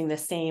keep using the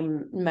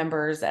same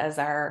members as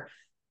our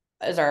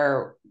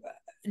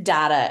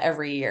data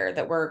every year,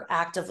 that we're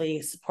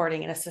actively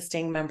supporting and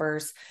assisting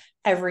members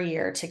every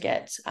year to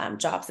get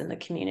jobs in the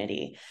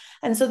community.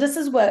 And so this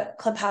is what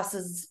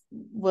clubhouses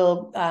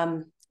will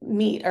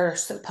meet, or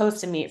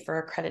supposed to meet,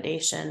 for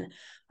accreditation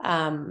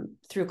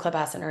through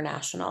Clubhouse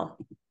International.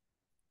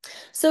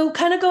 So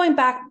kind of going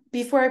back,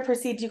 before I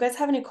proceed, do you guys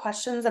have any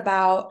questions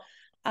about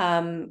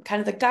kind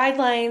of the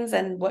guidelines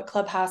and what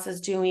Clubhouse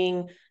is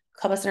doing,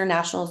 Clubhouse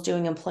International is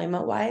doing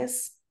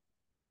employment-wise?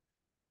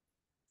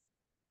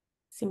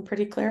 Seem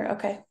pretty clear?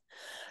 Okay.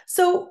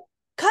 So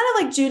kind of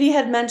like Judy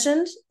had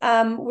mentioned,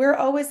 we're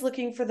always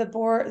looking for the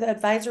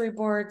advisory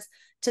boards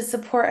to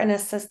support and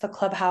assist the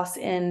Clubhouse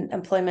in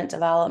employment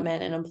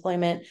development and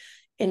employment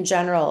in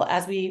general.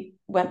 As we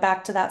went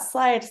back to that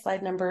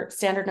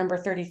standard number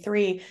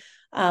 33,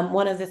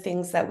 one of the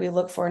things that we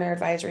look for in our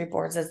advisory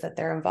boards is that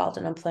they're involved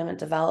in employment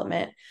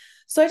development.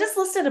 So I just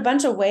listed a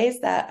bunch of ways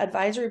that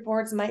advisory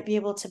boards might be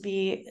able to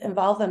be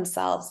involved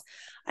themselves.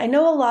 I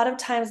know a lot of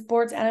times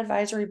boards and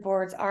advisory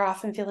boards are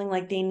often feeling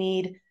like they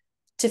need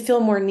to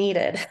feel more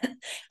needed.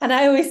 And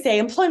I always say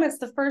employment's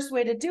the first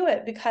way to do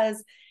it,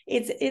 because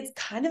it's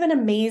kind of an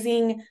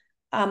amazing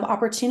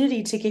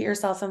opportunity to get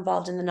yourself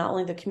involved in not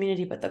only the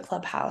community, but the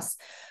clubhouse.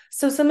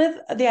 So some of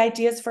the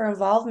ideas for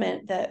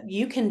involvement that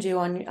you can do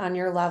on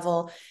your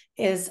level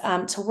is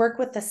to work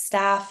with the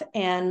staff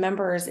and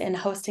members in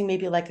hosting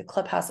maybe like a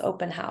clubhouse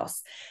open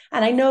house.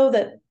 And I know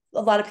that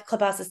a lot of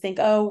clubhouses think,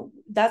 oh,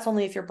 that's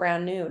only if you're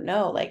brand new.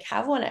 No, like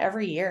have one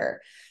every year,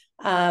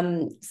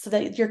 so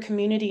that your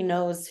community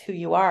knows who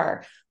you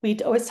are. We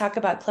always talk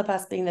about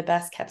Clubhouse being the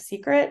best kept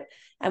secret,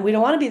 and we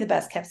don't want to be the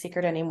best kept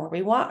secret anymore.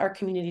 We want our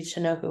community to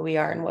know who we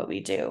are and what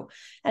we do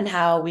and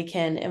how we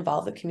can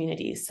involve the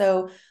community.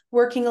 So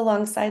working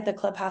alongside the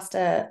Clubhouse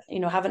to,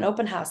 have an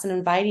open house and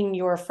inviting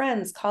your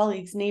friends,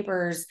 colleagues,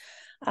 neighbors,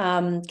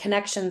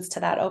 connections to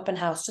that open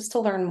house just to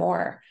learn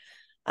more.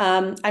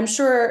 I'm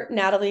sure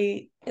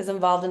Natalie is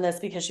involved in this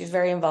because she's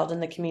very involved in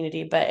the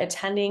community, but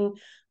attending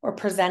or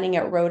presenting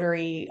at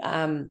Rotary,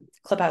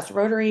 Clubhouse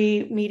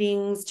Rotary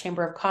meetings,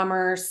 Chamber of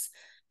Commerce,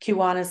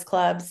 Kiwanis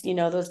clubs,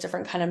 those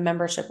different kind of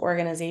membership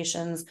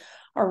organizations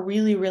are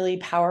really, really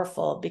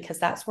powerful, because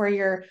that's where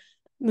your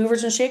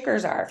movers and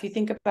shakers are. If you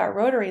think about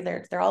Rotary,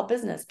 they're all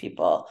business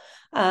people.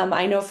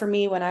 I know for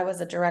me, when I was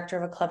a director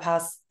of a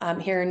clubhouse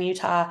here in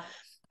Utah,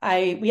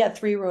 we had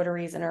 3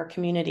 Rotaries in our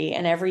community,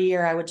 and every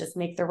year I would just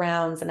make the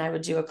rounds and I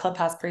would do a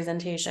clubhouse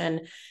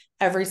presentation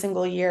every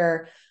single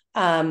year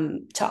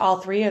to all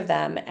 3 of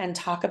them and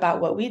talk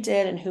about what we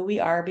did and who we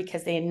are,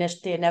 because they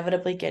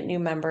inevitably get new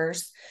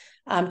members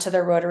to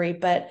their Rotary.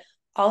 But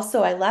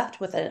also I left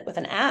with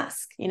an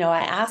ask. I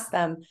asked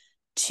them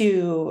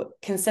to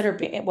consider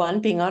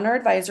being on our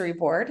advisory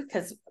board,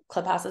 because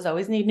clubhouses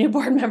always need new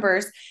board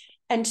members,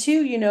 and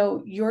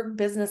 2, your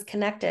business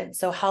connected.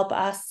 So help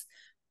us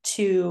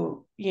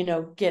to,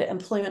 get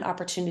employment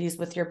opportunities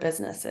with your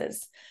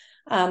businesses.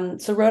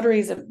 So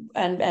Rotaries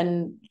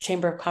and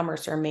Chamber of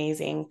Commerce are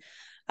amazing.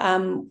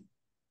 I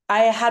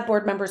had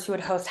board members who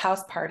would host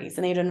house parties,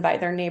 and they'd invite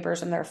their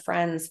neighbors and their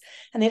friends,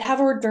 and they'd have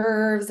hors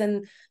d'oeuvres,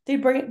 and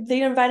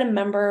they'd invite a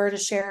member to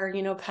share,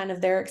 kind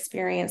of their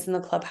experience in the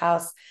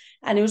clubhouse.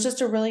 And it was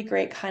just a really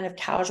great kind of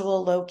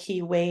casual,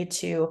 low-key way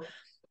to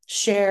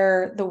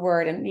share the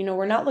word. And,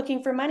 we're not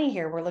looking for money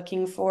here. We're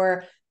looking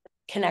for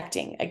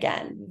connecting,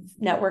 again,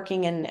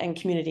 networking and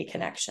community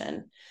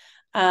connection.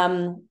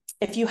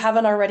 If you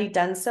haven't already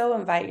done so,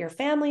 invite your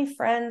family,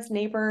 friends,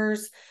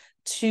 neighbors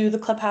to the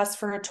clubhouse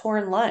for a tour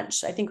and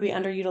lunch. I think we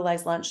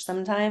underutilize lunch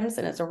sometimes,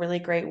 and it's a really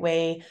great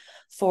way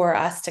for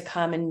us to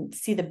come and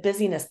see the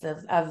busyness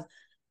of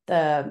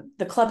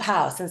the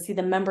clubhouse and see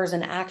the members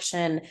in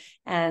action,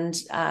 and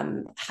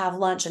have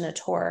lunch and a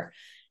tour.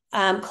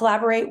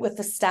 Collaborate with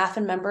the staff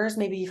and members,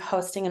 maybe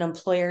hosting an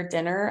employer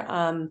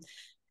dinner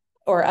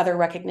or other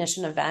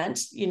recognition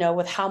event,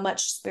 with how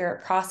much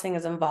Spirit Crossing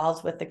is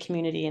involved with the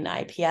community and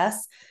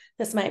IPS.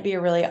 This might be a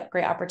really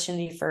great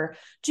opportunity for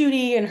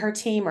Judy and her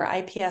team or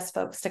IPS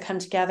folks to come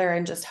together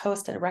and just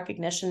host a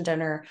recognition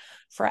dinner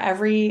for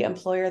every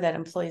employer that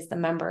employs the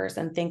members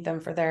and thank them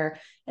for their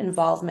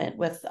involvement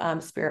with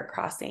Spirit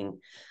Crossing.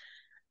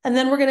 And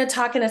then we're going to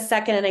talk in a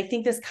second, and I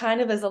think this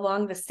kind of is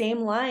along the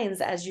same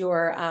lines as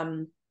your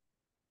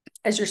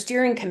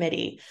steering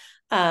committee.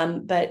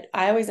 But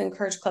I always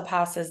encourage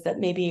clubhouses that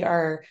maybe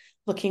are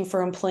looking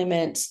for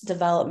employment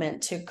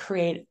development to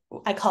create,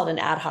 I call it an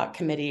ad hoc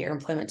committee or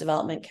employment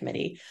development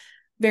committee,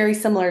 very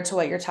similar to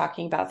what you're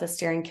talking about, the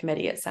steering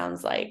committee, it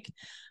sounds like.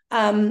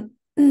 The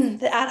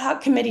ad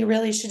hoc committee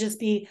really should just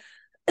be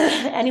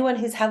anyone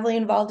who's heavily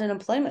involved in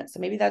employment.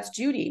 So maybe that's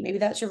Judy, maybe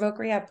that's your voc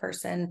rehab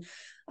person,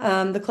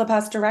 the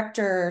Clubhouse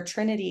director,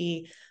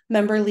 Trinity,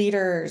 member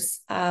leaders,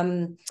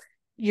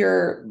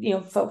 your,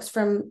 folks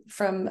from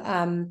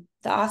the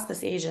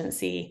hospice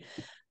agency,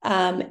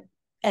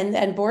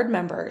 and board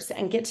members,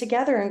 and get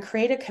together and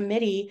create a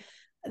committee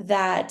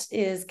that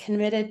is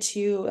committed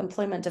to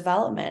employment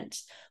development,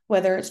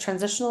 whether it's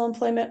transitional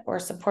employment or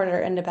supported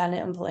or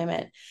independent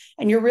employment.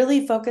 And you're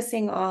really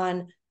focusing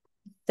on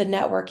the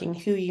networking,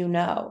 who you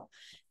know.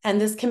 And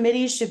this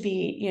committee should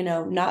be,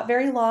 not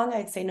very long.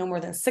 I'd say no more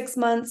than 6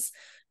 months.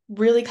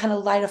 Really kind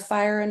of light a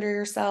fire under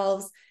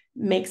yourselves,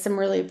 make some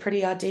really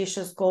pretty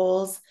audacious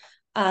goals,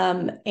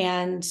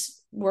 and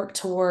work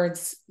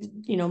towards,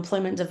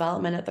 employment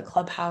development at the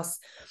Clubhouse.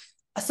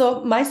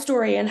 So my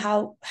story and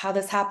how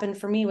this happened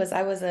for me was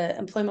I was an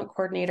employment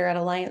coordinator at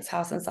Alliance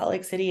House in Salt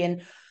Lake City,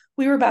 and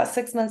we were about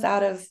 6 months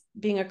out of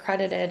being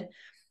accredited.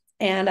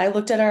 And I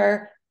looked at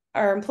our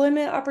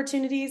employment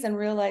opportunities and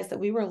realized that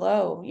we were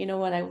low.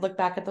 When I look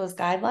back at those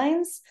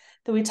guidelines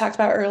that we talked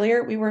about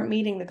earlier, we weren't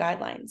meeting the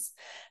guidelines.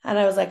 And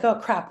I was like, oh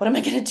crap, what am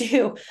I going to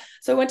do?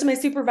 So I went to my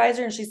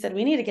supervisor and she said,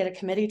 we need to get a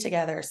committee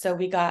together. So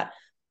we got a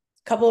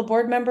couple of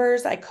board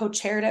members. I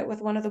co-chaired it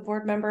with one of the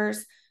board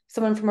members,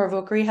 someone from our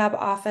voc rehab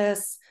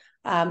office,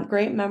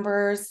 great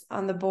members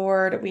on the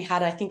board. We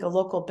had, I think, a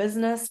local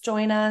business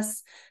join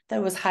us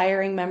that was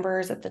hiring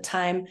members at the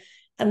time.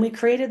 And we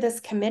created this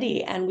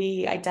committee and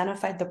we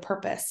identified the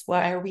purpose.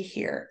 Why are we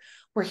here?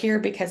 We're here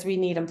because we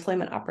need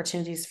employment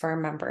opportunities for our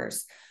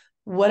members.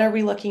 What are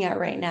we looking at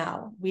right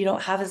now? We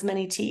don't have as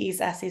many TEs,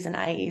 SEs, and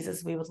IEs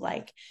as we would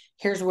like.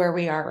 Here's where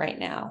we are right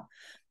now.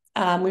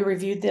 We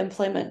reviewed the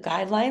employment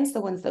guidelines,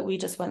 the ones that we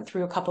just went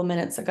through a couple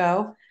minutes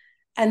ago.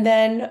 And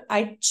then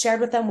I shared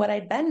with them what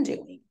I'd been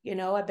doing.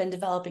 I've been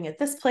developing at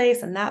this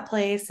place and that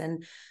place,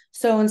 and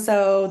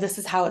so this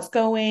is how it's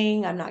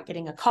going. I'm not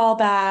getting a call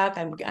back.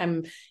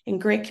 I'm in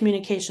great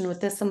communication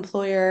with this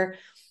employer.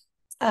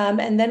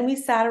 And then we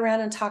sat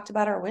around and talked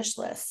about our wish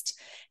list.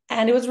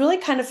 And it was really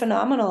kind of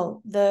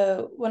phenomenal.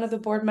 One of the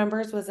board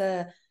members was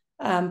a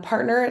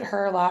partner at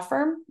her law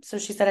firm. So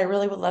she said, I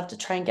really would love to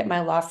try and get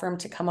my law firm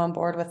to come on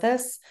board with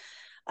this.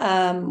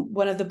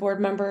 One of the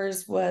board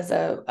members was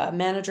a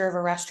manager of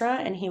a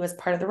restaurant, and he was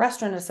part of the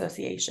restaurant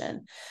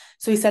association.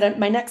 So he said, at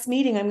my next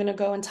meeting, I'm going to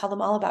go and tell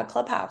them all about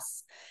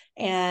Clubhouse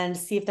and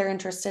see if they're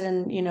interested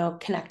in,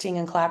 connecting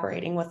and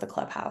collaborating with the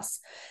Clubhouse.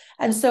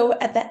 And so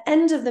at the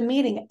end of the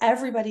meeting,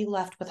 everybody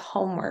left with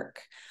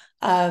homework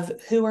of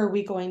who are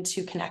we going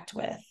to connect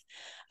with.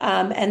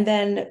 And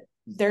then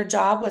their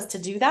job was to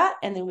do that.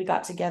 And then we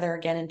got together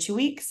again in 2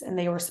 weeks, and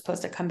they were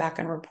supposed to come back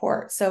and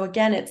report. So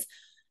again,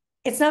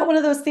 it's not one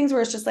of those things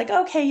where it's just like,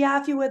 okay,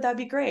 yeah, if you would, that'd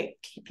be great.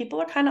 People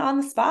are kind of on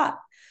the spot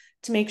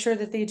to make sure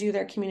that they do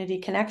their community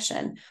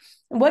connection.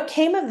 And what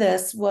came of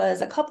this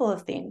was a couple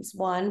of things.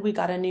 One, we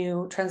got a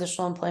new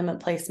transitional employment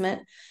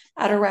placement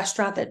at a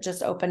restaurant that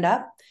just opened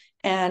up.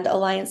 And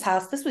Alliance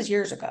House, this was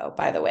years ago,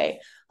 by the way.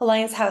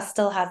 Alliance House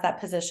still has that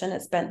position.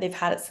 They've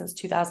had it since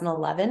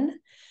 2011.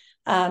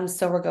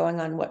 So we're going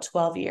on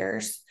 12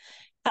 years.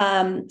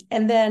 And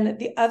then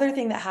the other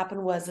thing that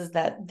happened is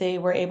that they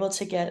were able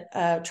to get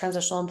a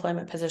transitional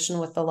employment position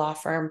with the law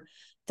firm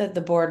that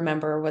the board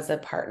member was a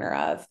partner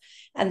of.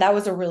 And that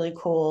was a really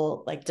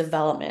cool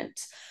development.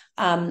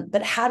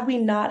 But had we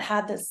not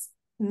had this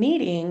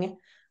meeting,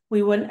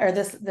 we wouldn't, or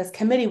this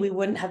committee, we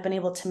wouldn't have been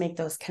able to make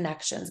those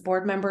connections.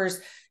 Board members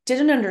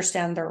didn't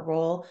understand their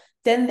role.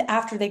 Then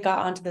after they got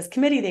onto this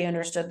committee, they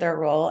understood their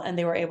role and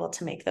they were able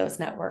to make those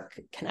network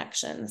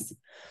connections.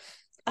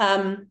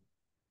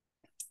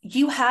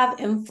 You have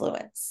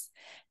influence.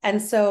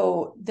 And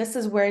so this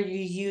is where you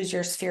use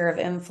your sphere of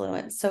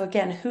influence. So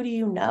again, who do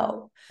you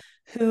know?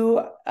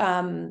 Who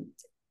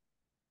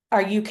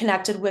are you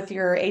connected with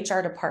your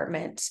HR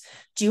department?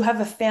 Do you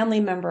have a family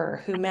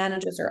member who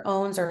manages or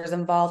owns or is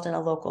involved in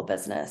a local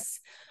business?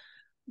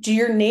 Do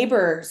your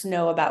neighbors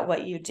know about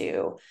what you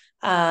do,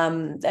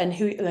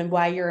 and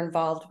why you're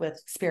involved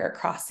with Spirit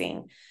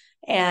Crossing?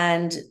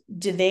 And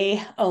do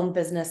they own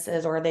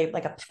businesses, or are they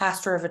like a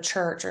pastor of a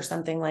church or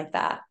something like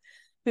that?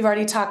 We've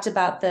already talked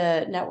about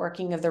the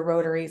networking of the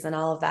Rotaries and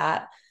all of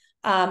that.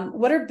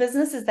 What are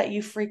businesses that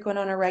you frequent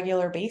on a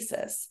regular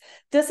basis?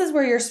 This is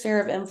where your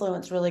sphere of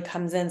influence really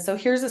comes in. So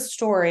here's a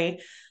story.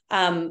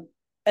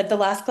 At the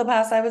last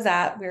Clubhouse I was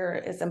at,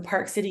 it's in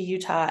Park City,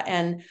 Utah,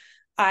 and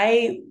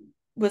I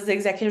was the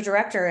executive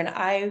director, and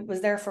I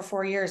was there for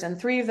 4 years. And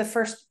 3 of the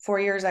first 4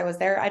 years I was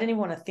there, I didn't even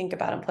want to think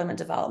about employment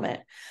development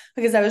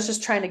because I was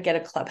just trying to get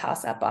a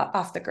Clubhouse up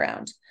off the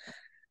ground.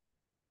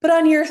 But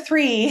on year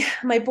 3,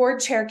 my board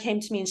chair came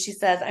to me and she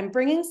says, I'm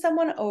bringing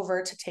someone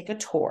over to take a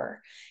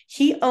tour.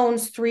 He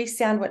owns 3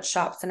 sandwich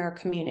shops in our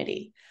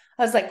community.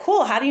 I was like,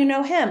 cool. How do you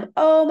know him?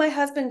 Oh, my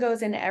husband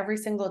goes in every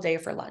single day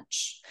for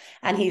lunch,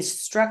 and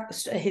he's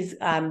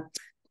been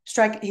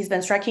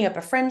striking up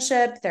a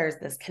friendship. There's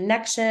this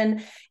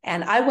connection.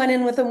 And I went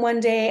in with him one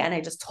day and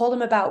I just told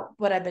him about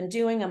what I've been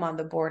doing. I'm on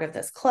the board of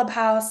this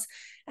Clubhouse,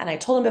 and I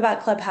told him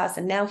about Clubhouse,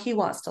 and now he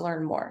wants to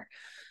learn more.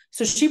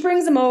 So she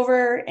brings him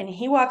over and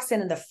he walks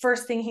in and the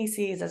first thing he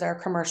sees is our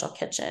commercial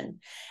kitchen.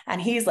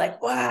 And he's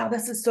like, wow,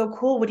 this is so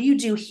cool. What do you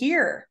do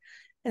here?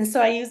 And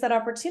so I use that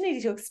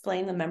opportunity to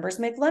explain the members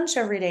make lunch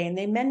every day and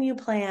they menu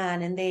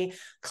plan and they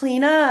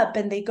clean up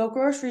and they go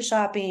grocery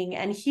shopping.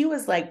 And he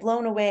was like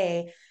blown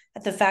away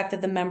at the fact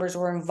that the members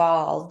were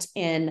involved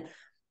in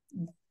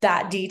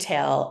that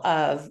detail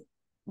of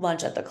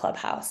lunch at the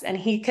clubhouse. And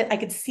I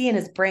could see in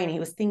his brain, he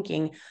was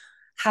thinking,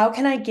 how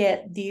can I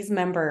get these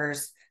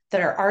members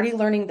that are already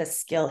learning the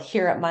skill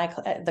here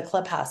at the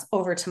clubhouse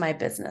over to my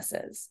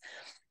businesses?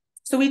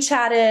 So we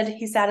chatted,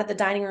 he sat at the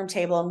dining room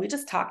table and we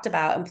just talked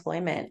about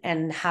employment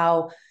and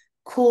how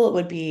cool it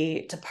would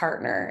be to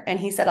partner. And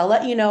he said, I'll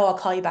let you know, I'll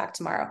call you back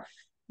tomorrow.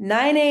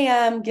 9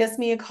 a.m. gives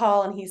me a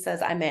call and he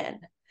says, I'm in.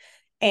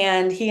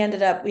 And we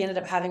ended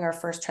up having our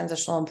first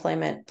transitional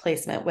employment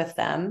placement with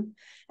them.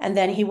 And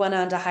then he went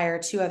on to hire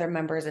 2 other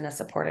members in a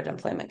supported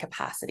employment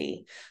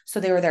capacity. So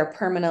they were there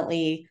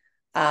permanently,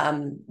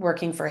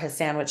 working for his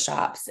sandwich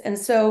shops. And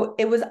so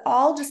it was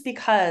all just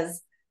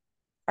because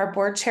our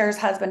board chair's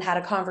husband had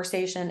a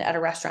conversation at a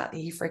restaurant that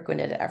he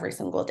frequented every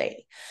single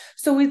day.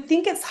 So we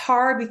think it's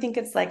hard. We think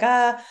it's like,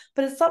 but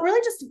it's not really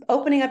just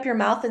opening up your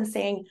mouth and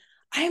saying,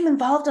 I am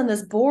involved on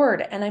this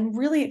board and I'm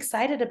really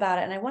excited about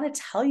it. And I want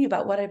to tell you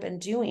about what I've been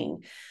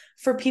doing,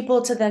 for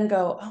people to then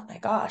go, oh my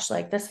gosh,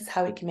 like this is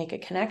how we can make a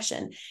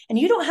connection. And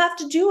you don't have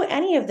to do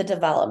any of the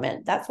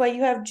development. That's why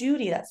you have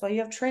Judy. That's why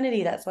you have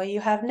Trinity. That's why you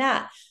have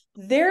Nat.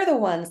 They're the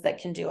ones that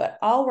can do it.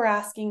 All we're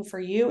asking for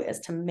you is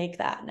to make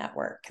that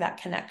network, that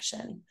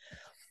connection.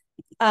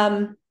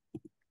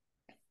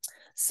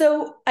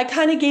 So I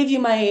kind of gave you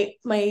my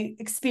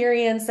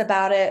experience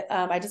about it.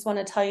 I just want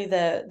to tell you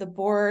the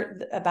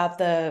board about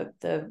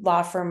the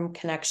law firm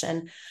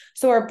connection.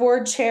 So our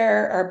board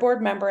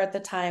member at the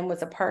time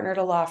was a partner at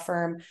a law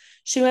firm.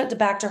 She went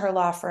back to her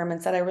law firm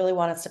and said, I really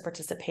want us to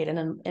participate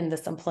in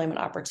this employment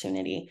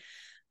opportunity.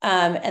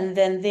 And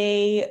then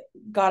they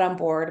got on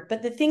board.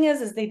 But the thing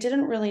is they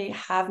didn't really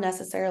have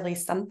necessarily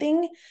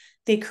something.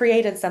 They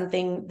created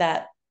something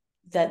that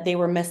they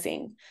were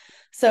missing.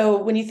 So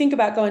when you think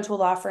about going to a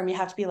law firm, you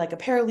have to be like a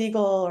paralegal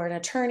or an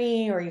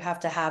attorney, or you have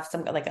to have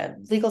some like a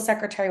legal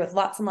secretary with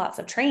lots and lots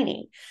of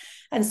training.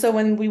 And so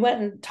when we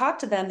went and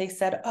talked to them, they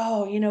said,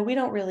 oh, we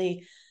don't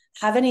really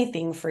have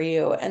anything for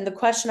you. And the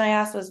question I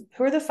asked was,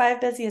 who are the 5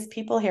 busiest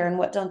people here and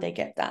what don't they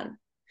get done?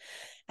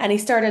 And he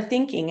started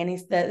thinking, and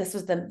this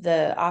was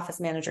the office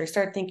manager. He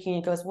started thinking,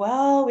 he goes,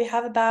 well, we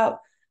have about,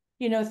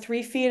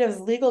 3 feet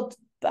of legal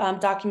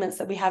documents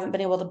that we haven't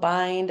been able to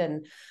bind.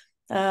 And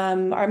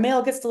our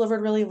mail gets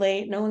delivered really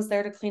late. No one's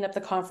there to clean up the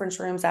conference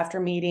rooms after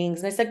meetings.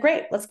 And I said,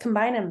 great, let's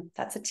combine them.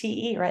 That's a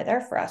TE right there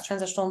for us,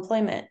 transitional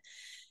employment.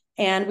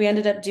 And we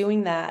ended up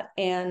doing that.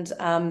 And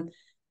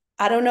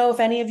I don't know if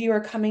any of you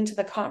are coming to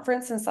the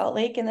conference in Salt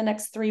Lake in the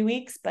next 3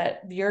 weeks,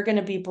 but you're going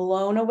to be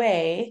blown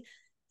away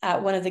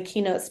at one of the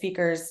keynote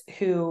speakers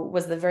who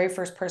was the very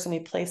first person we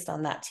placed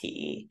on that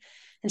TE.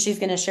 And she's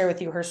going to share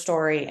with you her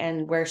story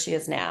and where she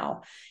is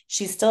now.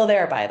 She's still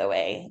there, by the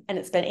way, and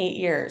it's been 8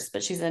 years,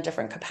 but she's in a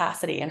different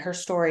capacity and her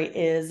story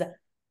is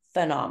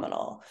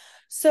phenomenal.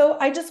 So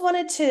I just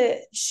wanted to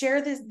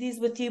share these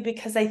with you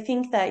because I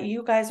think that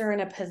you guys are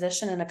in a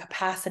position and a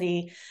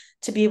capacity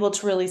to be able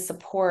to really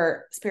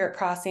support Spirit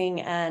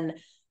Crossing and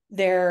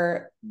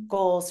their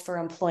goals for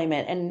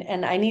employment.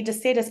 And I need to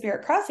say to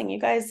Spirit Crossing, you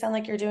guys sound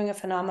like you're doing a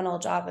phenomenal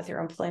job with your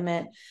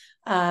employment.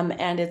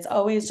 And it's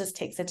always just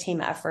takes a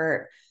team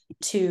effort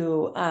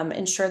to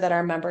ensure that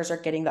our members are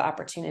getting the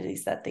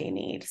opportunities that they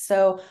need.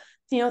 So,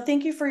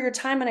 thank you for your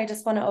time. And I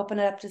just want to open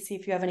it up to see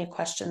if you have any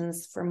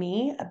questions for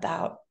me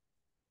about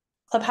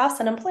Clubhouse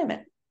and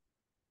employment.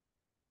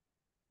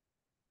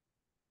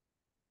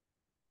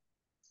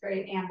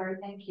 Great, Amber.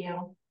 Thank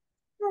you.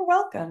 You're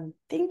welcome.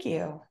 Thank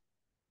you.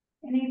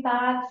 Any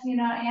thoughts?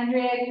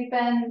 Andrea, you've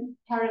been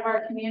part of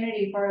our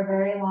community for a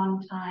very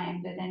long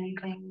time. Did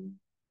anything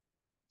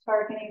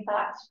spark any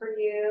thoughts for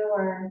you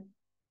or?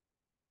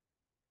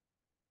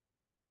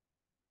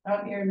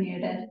 Oh, you're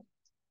muted.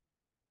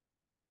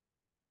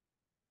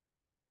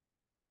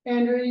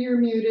 Andrea, you're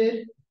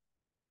muted.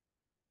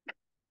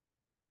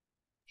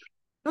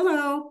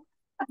 Hello.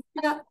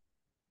 Yeah,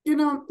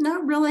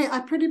 not really. I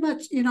pretty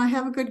much, I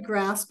have a good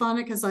grasp on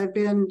it because I've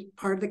been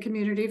part of the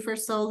community for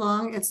so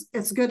long.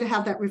 It's good to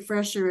have that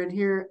refresher and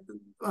hear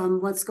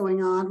what's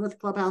going on with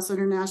Clubhouse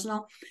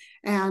International.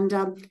 And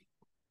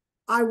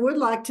I would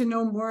like to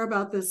know more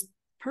about this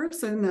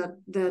person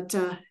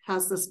that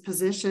has this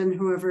position,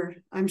 whoever.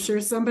 I'm sure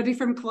somebody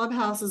from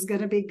Clubhouse is going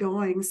to be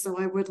going. So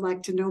I would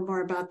like to know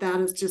more about that.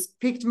 It's just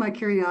piqued my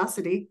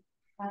curiosity.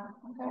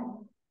 Okay.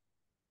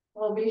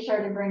 We'll be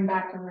sure to bring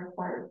back a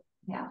report.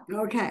 Yeah.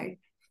 Okay.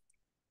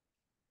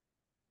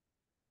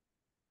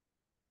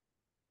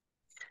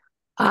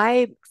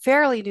 I'm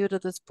fairly new to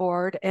this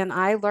board and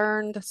I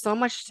learned so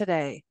much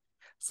today.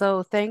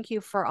 So thank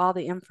you for all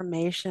the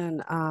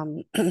information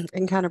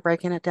and kind of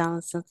breaking it down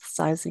and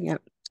synthesizing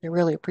it. I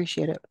really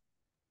appreciate it.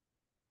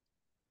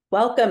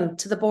 Welcome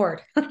to the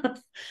board.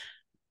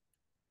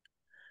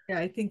 Yeah,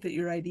 I think that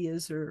your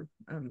ideas are,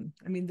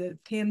 I mean, the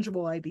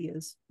tangible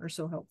ideas are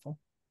so helpful.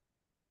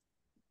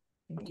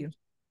 Thank you.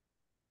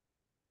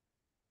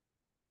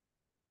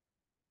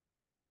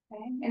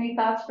 Okay. Any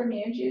thoughts from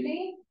you,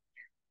 Judy?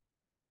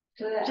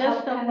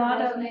 Just a lot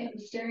of the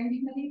steering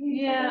committee.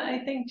 Yeah,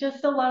 I think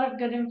just a lot of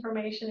good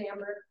information,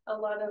 Amber. A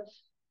lot of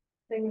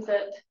things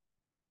that,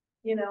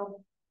 you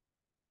know,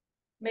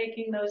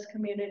 making those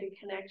community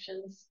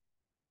connections.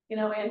 You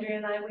know, Andrea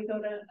and I, we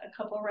go to a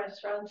couple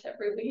restaurants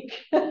every week.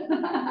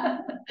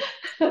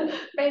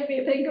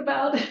 Maybe think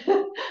about,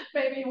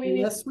 maybe we need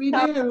Yes, we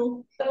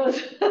do.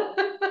 those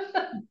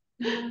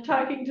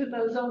talking to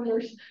those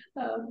owners.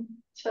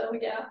 So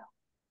yeah,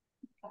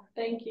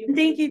 thank you.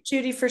 Thank you,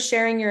 Judy, for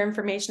sharing your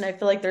information. I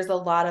feel like there's a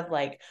lot of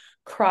like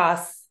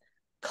cross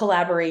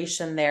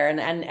collaboration there.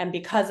 And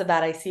because of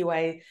that, I see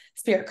why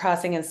Spirit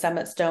Crossing and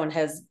Summit Stone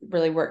has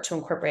really worked to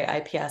incorporate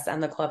IPS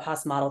and the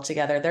Clubhouse model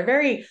together. They're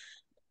very,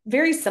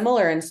 very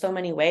similar in so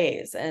many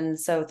ways. And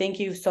so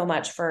thank you so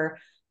much for,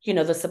 you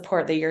know, the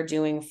support that you're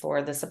doing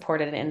for the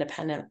supported and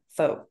independent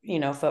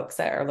folks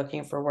that are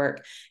looking for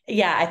work.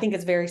 Yeah, I think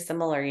it's very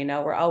similar. You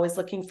know, we're always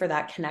looking for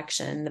that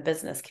connection in the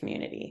business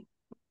community.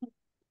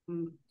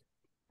 Okay.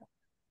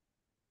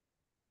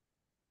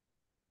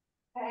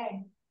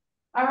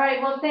 All right.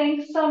 Well,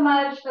 thanks so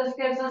much. This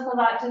gives us a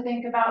lot to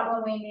think about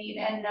when we meet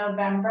in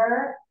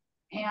November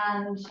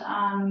and,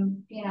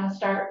 you know,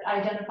 start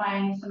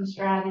identifying some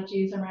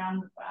strategies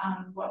around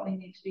what we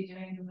need to be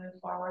doing to move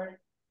forward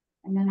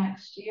in the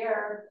next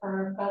year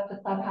for both the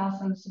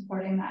Clubhouse and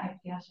supporting the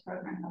IPS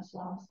program as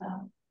well.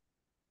 So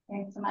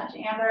thanks so much,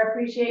 Amber.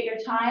 Appreciate your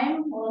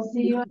time. We'll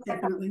see you in a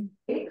couple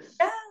weeks.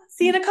 Yeah,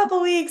 see you in a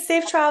couple weeks.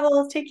 Safe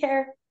travels. Take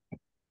care.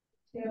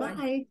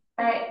 Bye.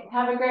 All right.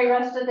 Have a great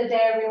rest of the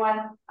day,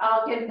 everyone.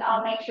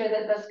 I'll make sure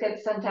that this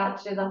gets sent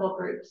out to the whole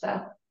group. So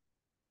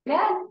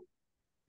yeah.